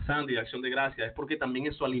de hora santa y de acción de gracias es porque también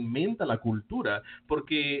eso alimenta la cultura,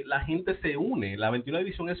 porque la gente se une. La 21ª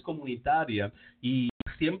división es comunitaria y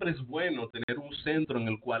siempre es bueno tener un centro en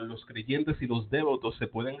el cual los creyentes y los devotos se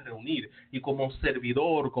pueden reunir, y como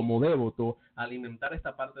servidor, como devoto, alimentar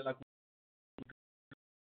esta parte de la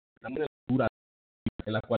cultura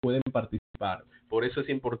en la cual pueden participar. Por eso es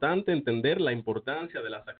importante entender la importancia de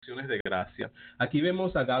las acciones de gracia. Aquí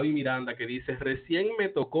vemos a Gaby Miranda que dice: recién me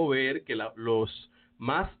tocó ver que los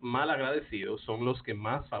más mal agradecidos son los que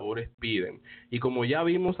más favores piden. Y como ya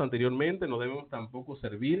vimos anteriormente, no debemos tampoco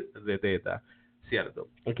servir de teta. Cierto.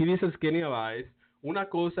 Aquí dice Kenia Báez: una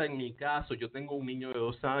cosa en mi caso, yo tengo un niño de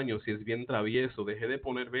 2 años y es bien travieso, dejé de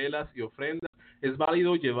poner velas y ofrendas. ¿Es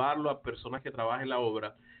válido llevarlo a personas que trabajan en la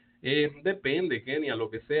obra? Depende, Kenia,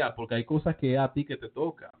 lo que sea, porque hay cosas que a ti que te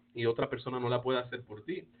toca y otra persona no la puede hacer por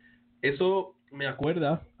ti. Eso me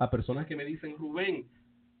acuerda a personas que me dicen: Rubén,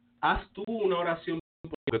 haz tú una oración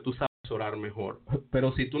porque tú sabes orar mejor.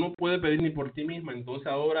 Pero si tú no puedes pedir ni por ti misma, entonces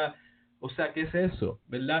ahora, o sea, ¿qué es eso?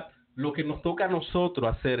 ¿Verdad? Lo que nos toca a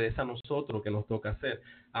nosotros hacer es a nosotros que nos toca hacer.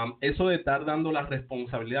 Eso de estar dando la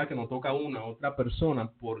responsabilidad que nos toca a una a otra persona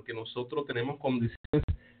porque nosotros tenemos condiciones,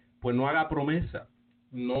 pues no haga promesa.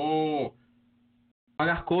 No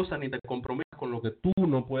hagas cosas ni te comprometas con lo que tú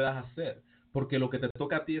no puedas hacer, porque lo que te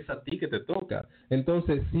toca a ti es a ti que te toca.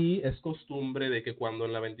 Entonces sí es costumbre de que cuando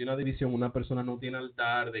en la 21ª división una persona no tiene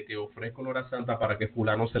altar, de que ofrezca una hora santa para que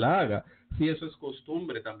fulano se la haga. Sí, eso es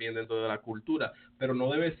costumbre también dentro de la cultura, pero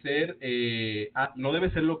no debe ser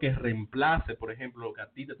lo que reemplace, por ejemplo, lo que a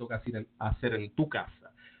ti te toca hacer en tu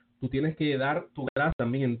casa. Tú tienes que dar tu gracia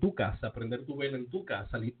también en tu casa, prender tu vela en tu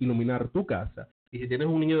casa, iluminar tu casa. Y si tienes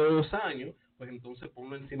un niño de 2 años, pues entonces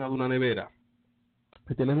ponlo encima de una nevera.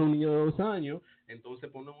 Si tienes un niño de 2 años, entonces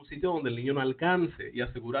ponlo en un sitio donde el niño no alcance y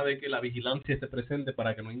asegura de que la vigilancia esté presente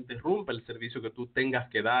para que no interrumpa el servicio que tú tengas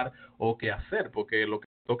que dar o que hacer, porque lo que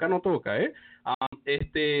toca no toca, ¿eh?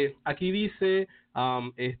 Aquí dice,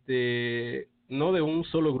 no de un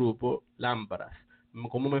solo grupo, lámparas.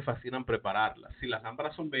 Cómo me fascinan prepararlas. Sí, las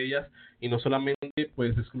lámparas son bellas y no solamente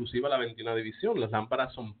pues exclusiva la 21ª división. Las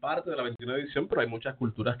lámparas son parte de la 21ª división, pero hay muchas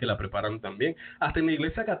culturas que la preparan también. Hasta en la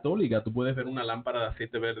iglesia católica tú puedes ver una lámpara de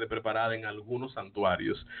aceite verde preparada en algunos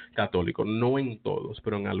santuarios católicos, no en todos,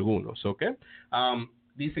 pero en algunos, ¿ok?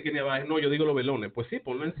 Dice que no, yo digo los velones. Pues sí,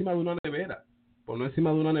 ponlo encima de una nevera. Ponlo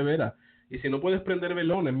encima de una nevera. Y si no puedes prender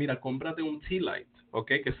velones, mira, cómprate un tea light, ¿ok?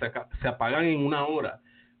 Que se apagan en 1 hora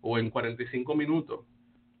o en 45 minutos,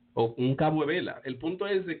 o un cabo de vela. El punto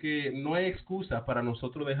es de que no hay excusa para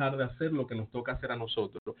nosotros dejar de hacer lo que nos toca hacer a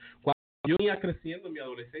nosotros. Cuando yo iba creciendo en mi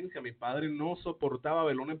adolescencia, mi padre no soportaba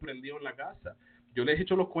velones prendidos en la casa. Yo les he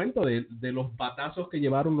hecho los cuentos de los batazos que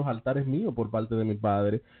llevaron los altares míos por parte de mi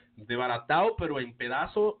padre, desbaratado, pero en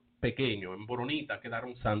pedazos pequeños, en boronitas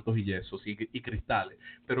quedaron santos y yesos y cristales.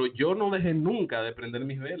 Pero yo no dejé nunca de prender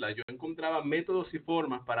mis velas. Yo encontraba métodos y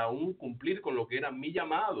formas para aún cumplir con lo que era mi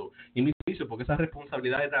llamado y mi servicio, porque esa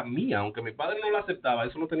responsabilidad era mía. Aunque mi padre no la aceptaba,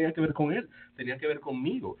 eso no tenía que ver con él, tenía que ver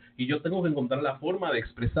conmigo. Y yo tengo que encontrar la forma de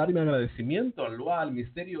expresar mi agradecimiento al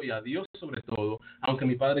misterio y a Dios sobre todo, aunque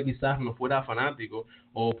mi padre quizás no fuera fanático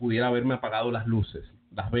o pudiera haberme apagado las luces,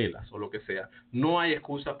 las velas o lo que sea. No hay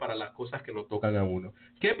excusas para las cosas que nos tocan a uno.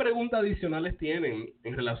 ¿Qué preguntas adicionales tienen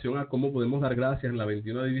en relación a cómo podemos dar gracias en la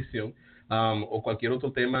 21 división o cualquier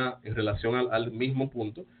otro tema en relación al mismo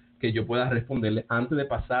punto que yo pueda responderle antes de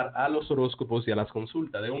pasar a los horóscopos y a las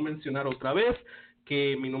consultas? Debo mencionar otra vez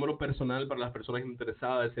que mi número personal para las personas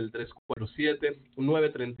interesadas es el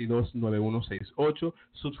 347-932-9168.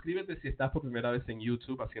 Suscríbete si estás por primera vez en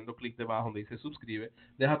YouTube, haciendo clic debajo donde dice suscribe.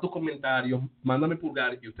 Deja tus comentarios, mándame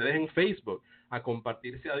pulgar, y ustedes en Facebook a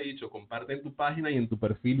compartir se ha dicho, comparten tu página y en tu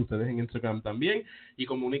perfil, ustedes en Instagram también, y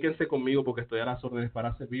comuníquense conmigo porque estoy a las órdenes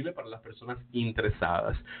para servirle para las personas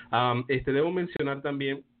interesadas. Debo mencionar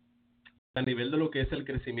también a nivel de lo que es el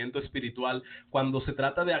crecimiento espiritual, cuando se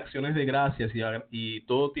trata de acciones de gracias y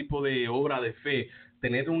todo tipo de obra de fe,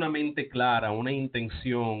 tener una mente clara, una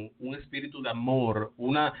intención, un espíritu de amor,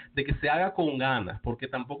 de que se haga con ganas, porque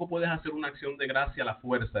tampoco puedes hacer una acción de gracia a la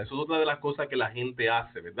fuerza. Eso es otra de las cosas que la gente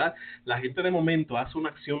hace, ¿verdad? La gente de momento hace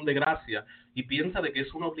una acción de gracia y piensa de que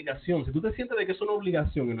es una obligación. Si tú te sientes de que es una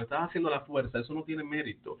obligación y no estás haciendo a la fuerza, eso no tiene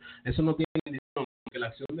mérito, eso no tiene bendición, porque la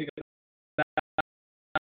acción de gracia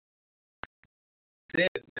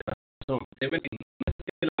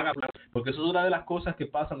porque eso es una de las cosas que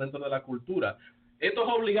pasan dentro de la cultura. Esto es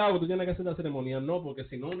obligado, tú tienes que hacer la ceremonia. No, porque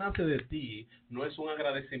si no nace de ti, no es un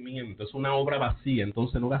agradecimiento, es una obra vacía,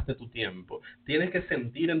 entonces no gastes tu tiempo. Tienes que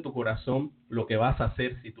sentir en tu corazón lo que vas a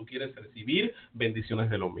hacer si tú quieres recibir bendiciones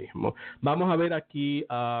de lo mismo. Vamos a ver aquí,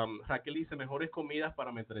 Raquel dice, mejores comidas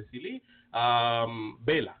para Metresilí,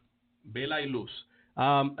 vela y luz.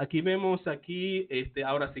 Aquí vemos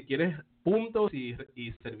ahora si quieres puntos y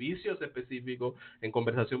servicios específicos en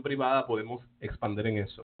conversación privada podemos expandir en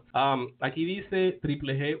eso. Aquí dice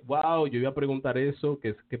Triple G, wow, yo iba a preguntar eso,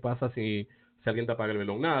 ¿qué pasa si alguien te apaga el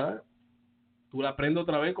velón? Nada, tú la aprendes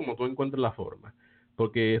otra vez como tú encuentres la forma,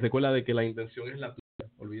 porque recuerda de que la intención es la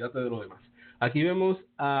tuya, olvídate de lo demás. Aquí vemos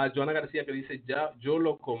a Joana García que dice, ya yo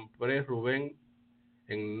lo compré, Rubén,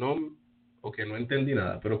 en nombre. Ok, no entendí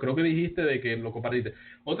nada, pero creo que dijiste de que lo compartiste.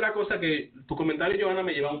 Otra cosa que tu comentario, Joana,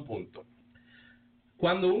 me lleva a un punto.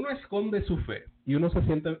 Cuando uno esconde su fe y uno se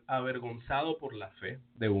siente avergonzado por la fe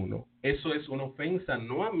de uno, eso es una ofensa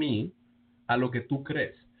no a mí, a lo que tú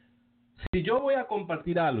crees. Si yo voy a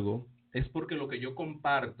compartir algo, es porque lo que yo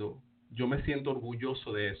comparto, yo me siento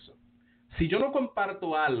orgulloso de eso. Si yo no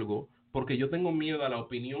comparto algo porque yo tengo miedo a la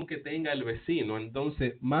opinión que tenga el vecino,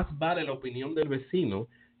 entonces más vale la opinión del vecino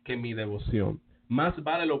que mi devoción. Más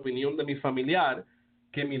vale la opinión de mi familiar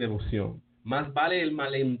que mi devoción. Más vale el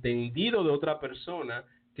malentendido de otra persona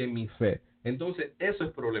que mi fe. Entonces, eso es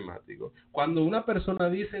problemático. Cuando una persona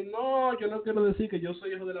dice, no, yo no quiero decir que yo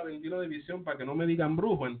soy hijo de la 21 división para que no me digan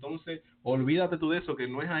brujo, entonces olvídate tú de eso, que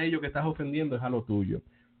no es a ellos que estás ofendiendo, es a lo tuyo.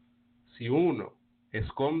 Si uno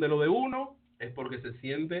esconde lo de uno, es porque se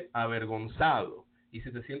siente avergonzado. Y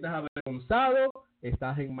si te sientes avergonzado,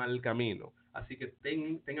 estás en mal camino. Así que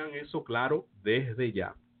tengan eso claro desde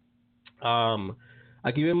ya.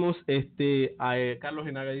 Aquí vemos Carlos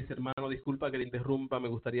Genaga dice, hermano, disculpa que te interrumpa, me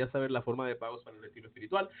gustaría saber la forma de pagos para el retiro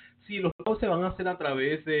espiritual. Sí, los pagos se van a hacer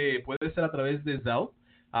puede ser a través de Zelle,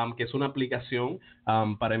 que es una aplicación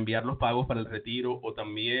para enviar los pagos para el retiro, o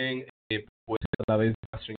también puede ser a través de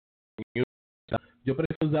Western Union. Yo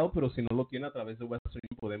prefiero Zelle, pero si no lo tiene a través de Western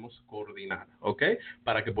Union podemos coordinar, ¿ok?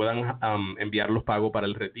 Para que puedan enviar los pagos para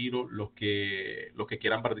el retiro los que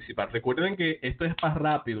quieran participar. Recuerden que esto es más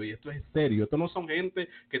rápido y esto es serio. Esto no son gente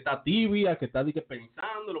que está tibia, que está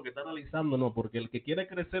pensando, lo que está analizando, no, porque el que quiere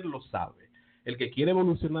crecer lo sabe. El que quiere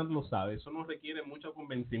evolucionar lo sabe. Eso no requiere mucho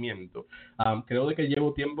convencimiento. Creo de que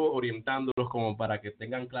llevo tiempo orientándolos como para que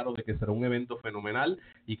tengan claro de que será un evento fenomenal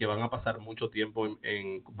y que van a pasar mucho tiempo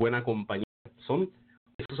en buena compañía. Son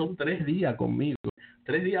 3 días conmigo,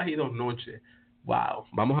 3 días y 2 noches. Wow,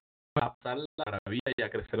 vamos a pasar la maravilla y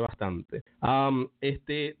a crecer bastante.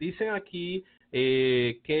 Dicen aquí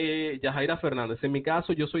que Yajaira Fernández, en mi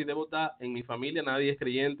caso yo soy devota, en mi familia nadie es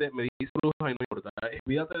creyente, me dice bruja y no importa.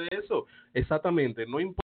 Olvídate de eso, exactamente, no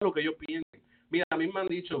importa lo que yo piense. Mira, a mí me han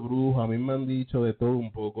dicho bruja, a mí me han dicho de todo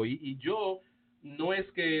un poco y yo no es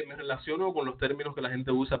que me relaciono con los términos que la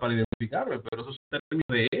gente usa para identificarme, pero esos son términos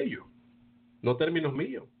de ellos, no términos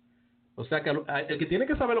míos. O sea, que el que tiene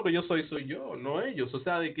que saber lo que yo soy yo, no ellos. O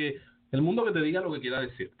sea, de que el mundo que te diga lo que quiera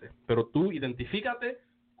decirte, pero tú identifícate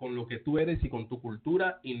con lo que tú eres y con tu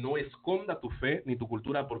cultura y no esconda tu fe ni tu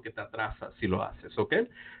cultura porque te atrasa si lo haces, ¿ok?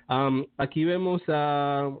 Aquí vemos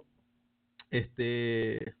a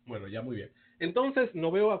bueno, ya muy bien. Entonces,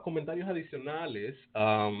 no veo a comentarios adicionales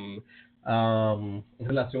en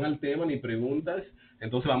relación al tema ni preguntas.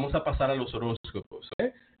 Entonces, vamos a pasar a los horóscopos.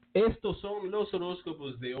 ¿Ok? Estos son los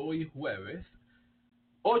horóscopos de hoy jueves,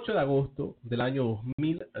 8 de agosto del año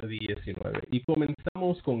 2019. Y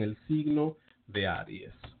comenzamos con el signo de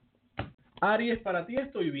Aries. Aries, para ti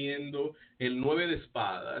estoy viendo el 9 de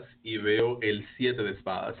espadas y veo el 7 de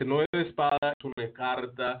espadas. El 9 de espadas es una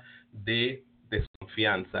carta de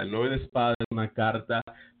desconfianza. El 9 de espadas es una carta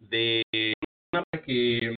de una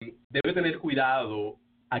que debe tener cuidado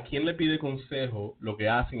a quién le pide consejo, lo que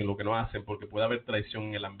hacen y lo que no hacen, porque puede haber traición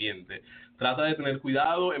en el ambiente. Trata de tener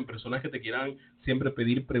cuidado en personas que te quieran siempre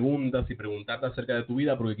pedir preguntas y preguntarte acerca de tu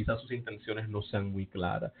vida, porque quizás sus intenciones no sean muy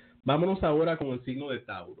claras. Vámonos ahora con el signo de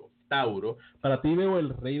Tauro. Tauro, para ti veo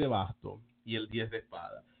el rey de basto y el 10 de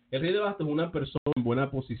espada. El rey de basto es una persona en buena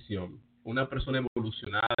posición, una persona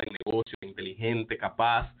evolucionada en negocio, inteligente,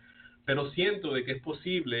 capaz, pero siento de que es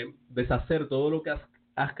posible deshacer todo lo que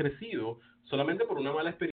has crecido solamente por una mala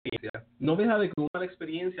experiencia. No deja de que una mala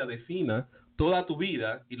experiencia defina toda tu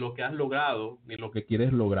vida y lo que has logrado ni lo que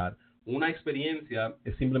quieres lograr. Una experiencia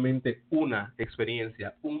es simplemente una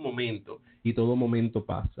experiencia, un momento, y todo momento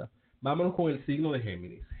pasa. Vámonos con el signo de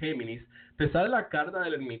Géminis. Géminis, te sale la carta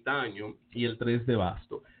del ermitaño y el 3 de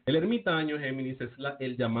basto. El ermitaño, Géminis, es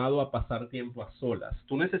el llamado a pasar tiempo a solas.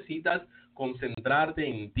 Tú necesitas concentrarte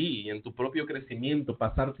en ti y en tu propio crecimiento,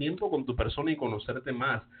 pasar tiempo con tu persona y conocerte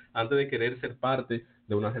más antes de querer ser parte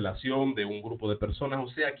de una relación, de un grupo de personas. O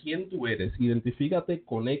sea, quién tú eres, identifícate,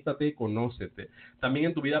 conéctate, conócete. También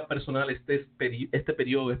en tu vida personal este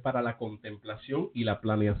periodo es para la contemplación y la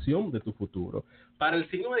planeación de tu futuro. Para el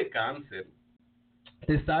signo de Cáncer,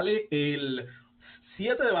 te sale el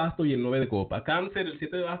 7 de basto y el 9 de copa. Cáncer, el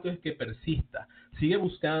 7 de basto es que persista. Sigue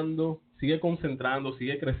buscando, sigue concentrando,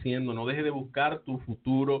 sigue creciendo. No deje de buscar tu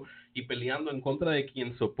futuro y peleando en contra de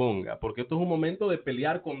quien se oponga. Porque esto es un momento de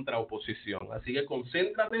pelear contra oposición. Así que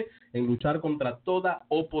concéntrate en luchar contra toda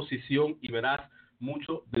oposición y verás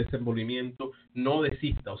mucho desenvolvimiento. No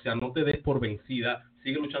desista, o sea, no te des por vencida.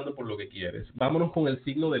 Sigue luchando por lo que quieres. Vámonos con el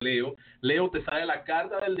signo de Leo. Leo, te sale la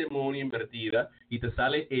carta del demonio invertida y te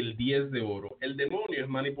sale el 10 de oro. El demonio es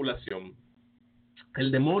manipulación.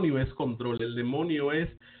 El demonio es control, el demonio es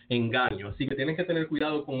engaño, así que tienes que tener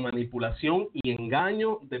cuidado con manipulación y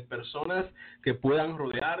engaño de personas que puedan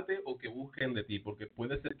rodearte o que busquen de ti, porque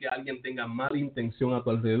puede ser que alguien tenga mala intención a tu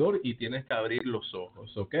alrededor y tienes que abrir los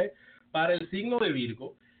ojos, ¿ok? Para el signo de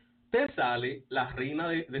Virgo, te sale la reina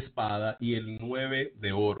de espada y el 9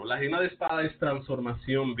 de oro. La reina de espada es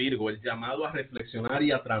transformación, Virgo, el llamado a reflexionar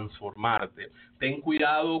y a transformarte. Ten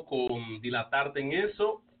cuidado con dilatarte en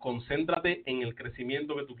eso, concéntrate en el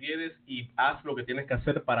crecimiento que tú quieres y haz lo que tienes que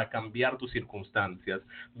hacer para cambiar tus circunstancias.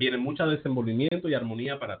 Viene mucho desenvolvimiento y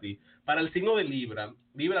armonía para ti. Para el signo de Libra,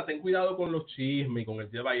 Libra, ten cuidado con los chismes y con el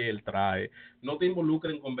lleva y el trae. No te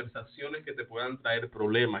involucres en conversaciones que te puedan traer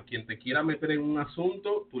problemas. Quien te quiera meter en un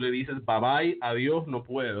asunto, tú le dices bye bye, adiós, no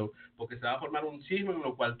puedo, porque se va a formar un chisme en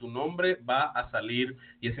lo cual tu nombre va a salir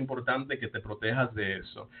y es importante que te protejas de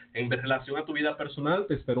eso. En relación a tu vida personal,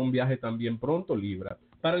 te espero un viaje también pronto, Libra.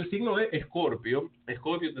 Para el signo de Escorpio,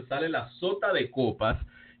 Escorpio te sale la sota de copas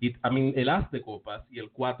y el as de copas y el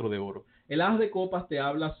 4 de oro. El as de copas te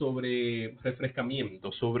habla sobre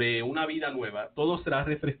refrescamiento, sobre una vida nueva. Todo será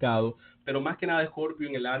refrescado, pero más que nada Escorpio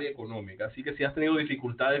en el área económica. Así que si has tenido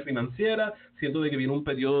dificultades financieras, siento de que viene un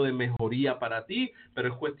periodo de mejoría para ti, pero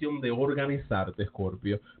es cuestión de organizarte,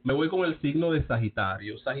 Escorpio. Me voy con el signo de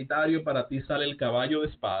Sagitario. Sagitario, para ti sale el caballo de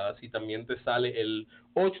espadas y también te sale el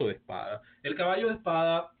 8 de espada. El caballo de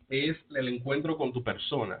espada es el encuentro con tu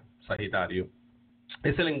persona, Sagitario.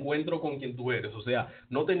 Es el encuentro con quien tú eres, o sea,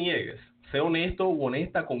 no te niegues, sé honesto u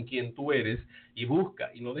honesta con quien tú eres y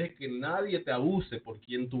busca y no dejes que nadie te abuse por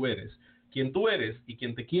quien tú eres. Quien tú eres y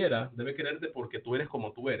quien te quiera debe quererte porque tú eres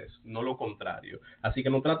como tú eres, no lo contrario. Así que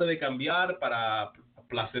no trate de cambiar para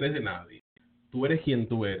placeres de nadie. Tú eres quien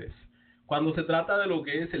tú eres. Cuando se trata de lo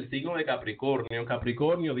que es el signo de Capricornio,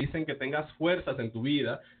 Capricornio dicen que tengas fuerzas en tu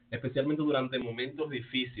vida, especialmente durante momentos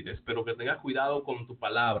difíciles, pero que tengas cuidado con tu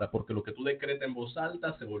palabra, porque lo que tú decretas en voz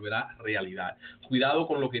alta se volverá realidad. Cuidado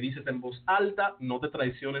con lo que dices en voz alta, no te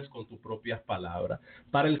traiciones con tus propias palabras.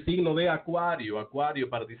 Para el signo de Acuario,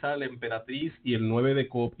 para ti sale la emperatriz y el 9 de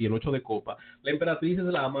copa y el 8 de copa. La emperatriz es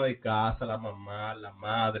la ama de casa, la mamá, la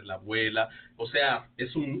madre, la abuela, o sea,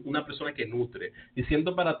 es una persona que nutre. Y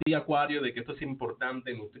siento para ti, Acuario, de que esto es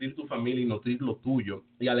importante, nutrir tu familia y nutrir lo tuyo,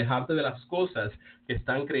 y alejarte de las cosas que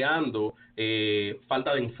están creando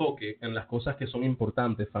falta de enfoque en las cosas que son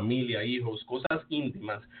importantes, familia, hijos, cosas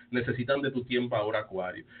íntimas, necesitan de tu tiempo ahora,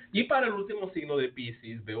 Acuario. Y para el último signo de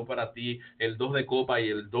Piscis, veo para ti el 2 de copa y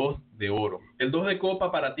el 2 de oro. El 2 de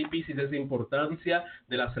copa para ti, Piscis, es de importancia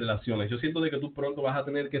de las relaciones. Yo siento de que tú pronto vas a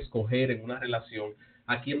tener que escoger en una relación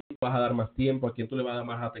a quién vas a dar más tiempo, a quién tú le vas a dar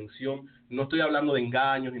más atención. No estoy hablando de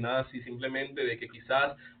engaños ni nada así, simplemente de que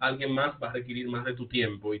quizás alguien más va a requerir más de tu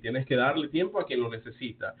tiempo y tienes que darle tiempo a quien lo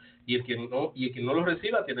necesita, y el que no lo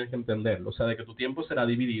reciba tienes que entenderlo, o sea, de que tu tiempo será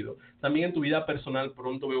dividido. También en tu vida personal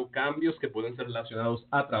pronto veo cambios que pueden ser relacionados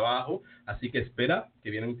a trabajo, así que espera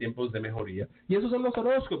que vienen tiempos de mejoría. Y esos son los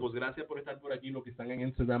horóscopos. Gracias por estar por aquí. Los que están en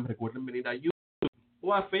Instagram, recuerden venir a YouTube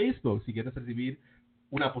o a Facebook si quieres recibir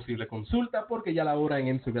una posible consulta, porque ya la hora en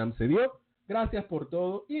Instagram se dio. Gracias por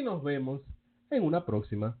todo y nos vemos en una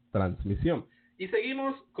próxima transmisión. Y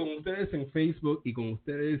seguimos con ustedes en Facebook y con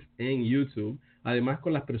ustedes en YouTube, además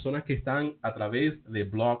con las personas que están a través de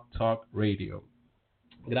Blog Talk Radio.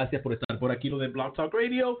 Gracias por estar por aquí, lo de Blog Talk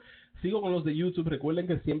Radio. Sigo con los de YouTube. Recuerden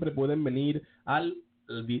que siempre pueden venir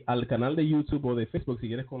al canal de YouTube o de Facebook si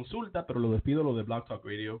quieres consulta, pero lo despido, lo de Blog Talk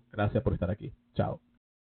Radio. Gracias por estar aquí. Chao.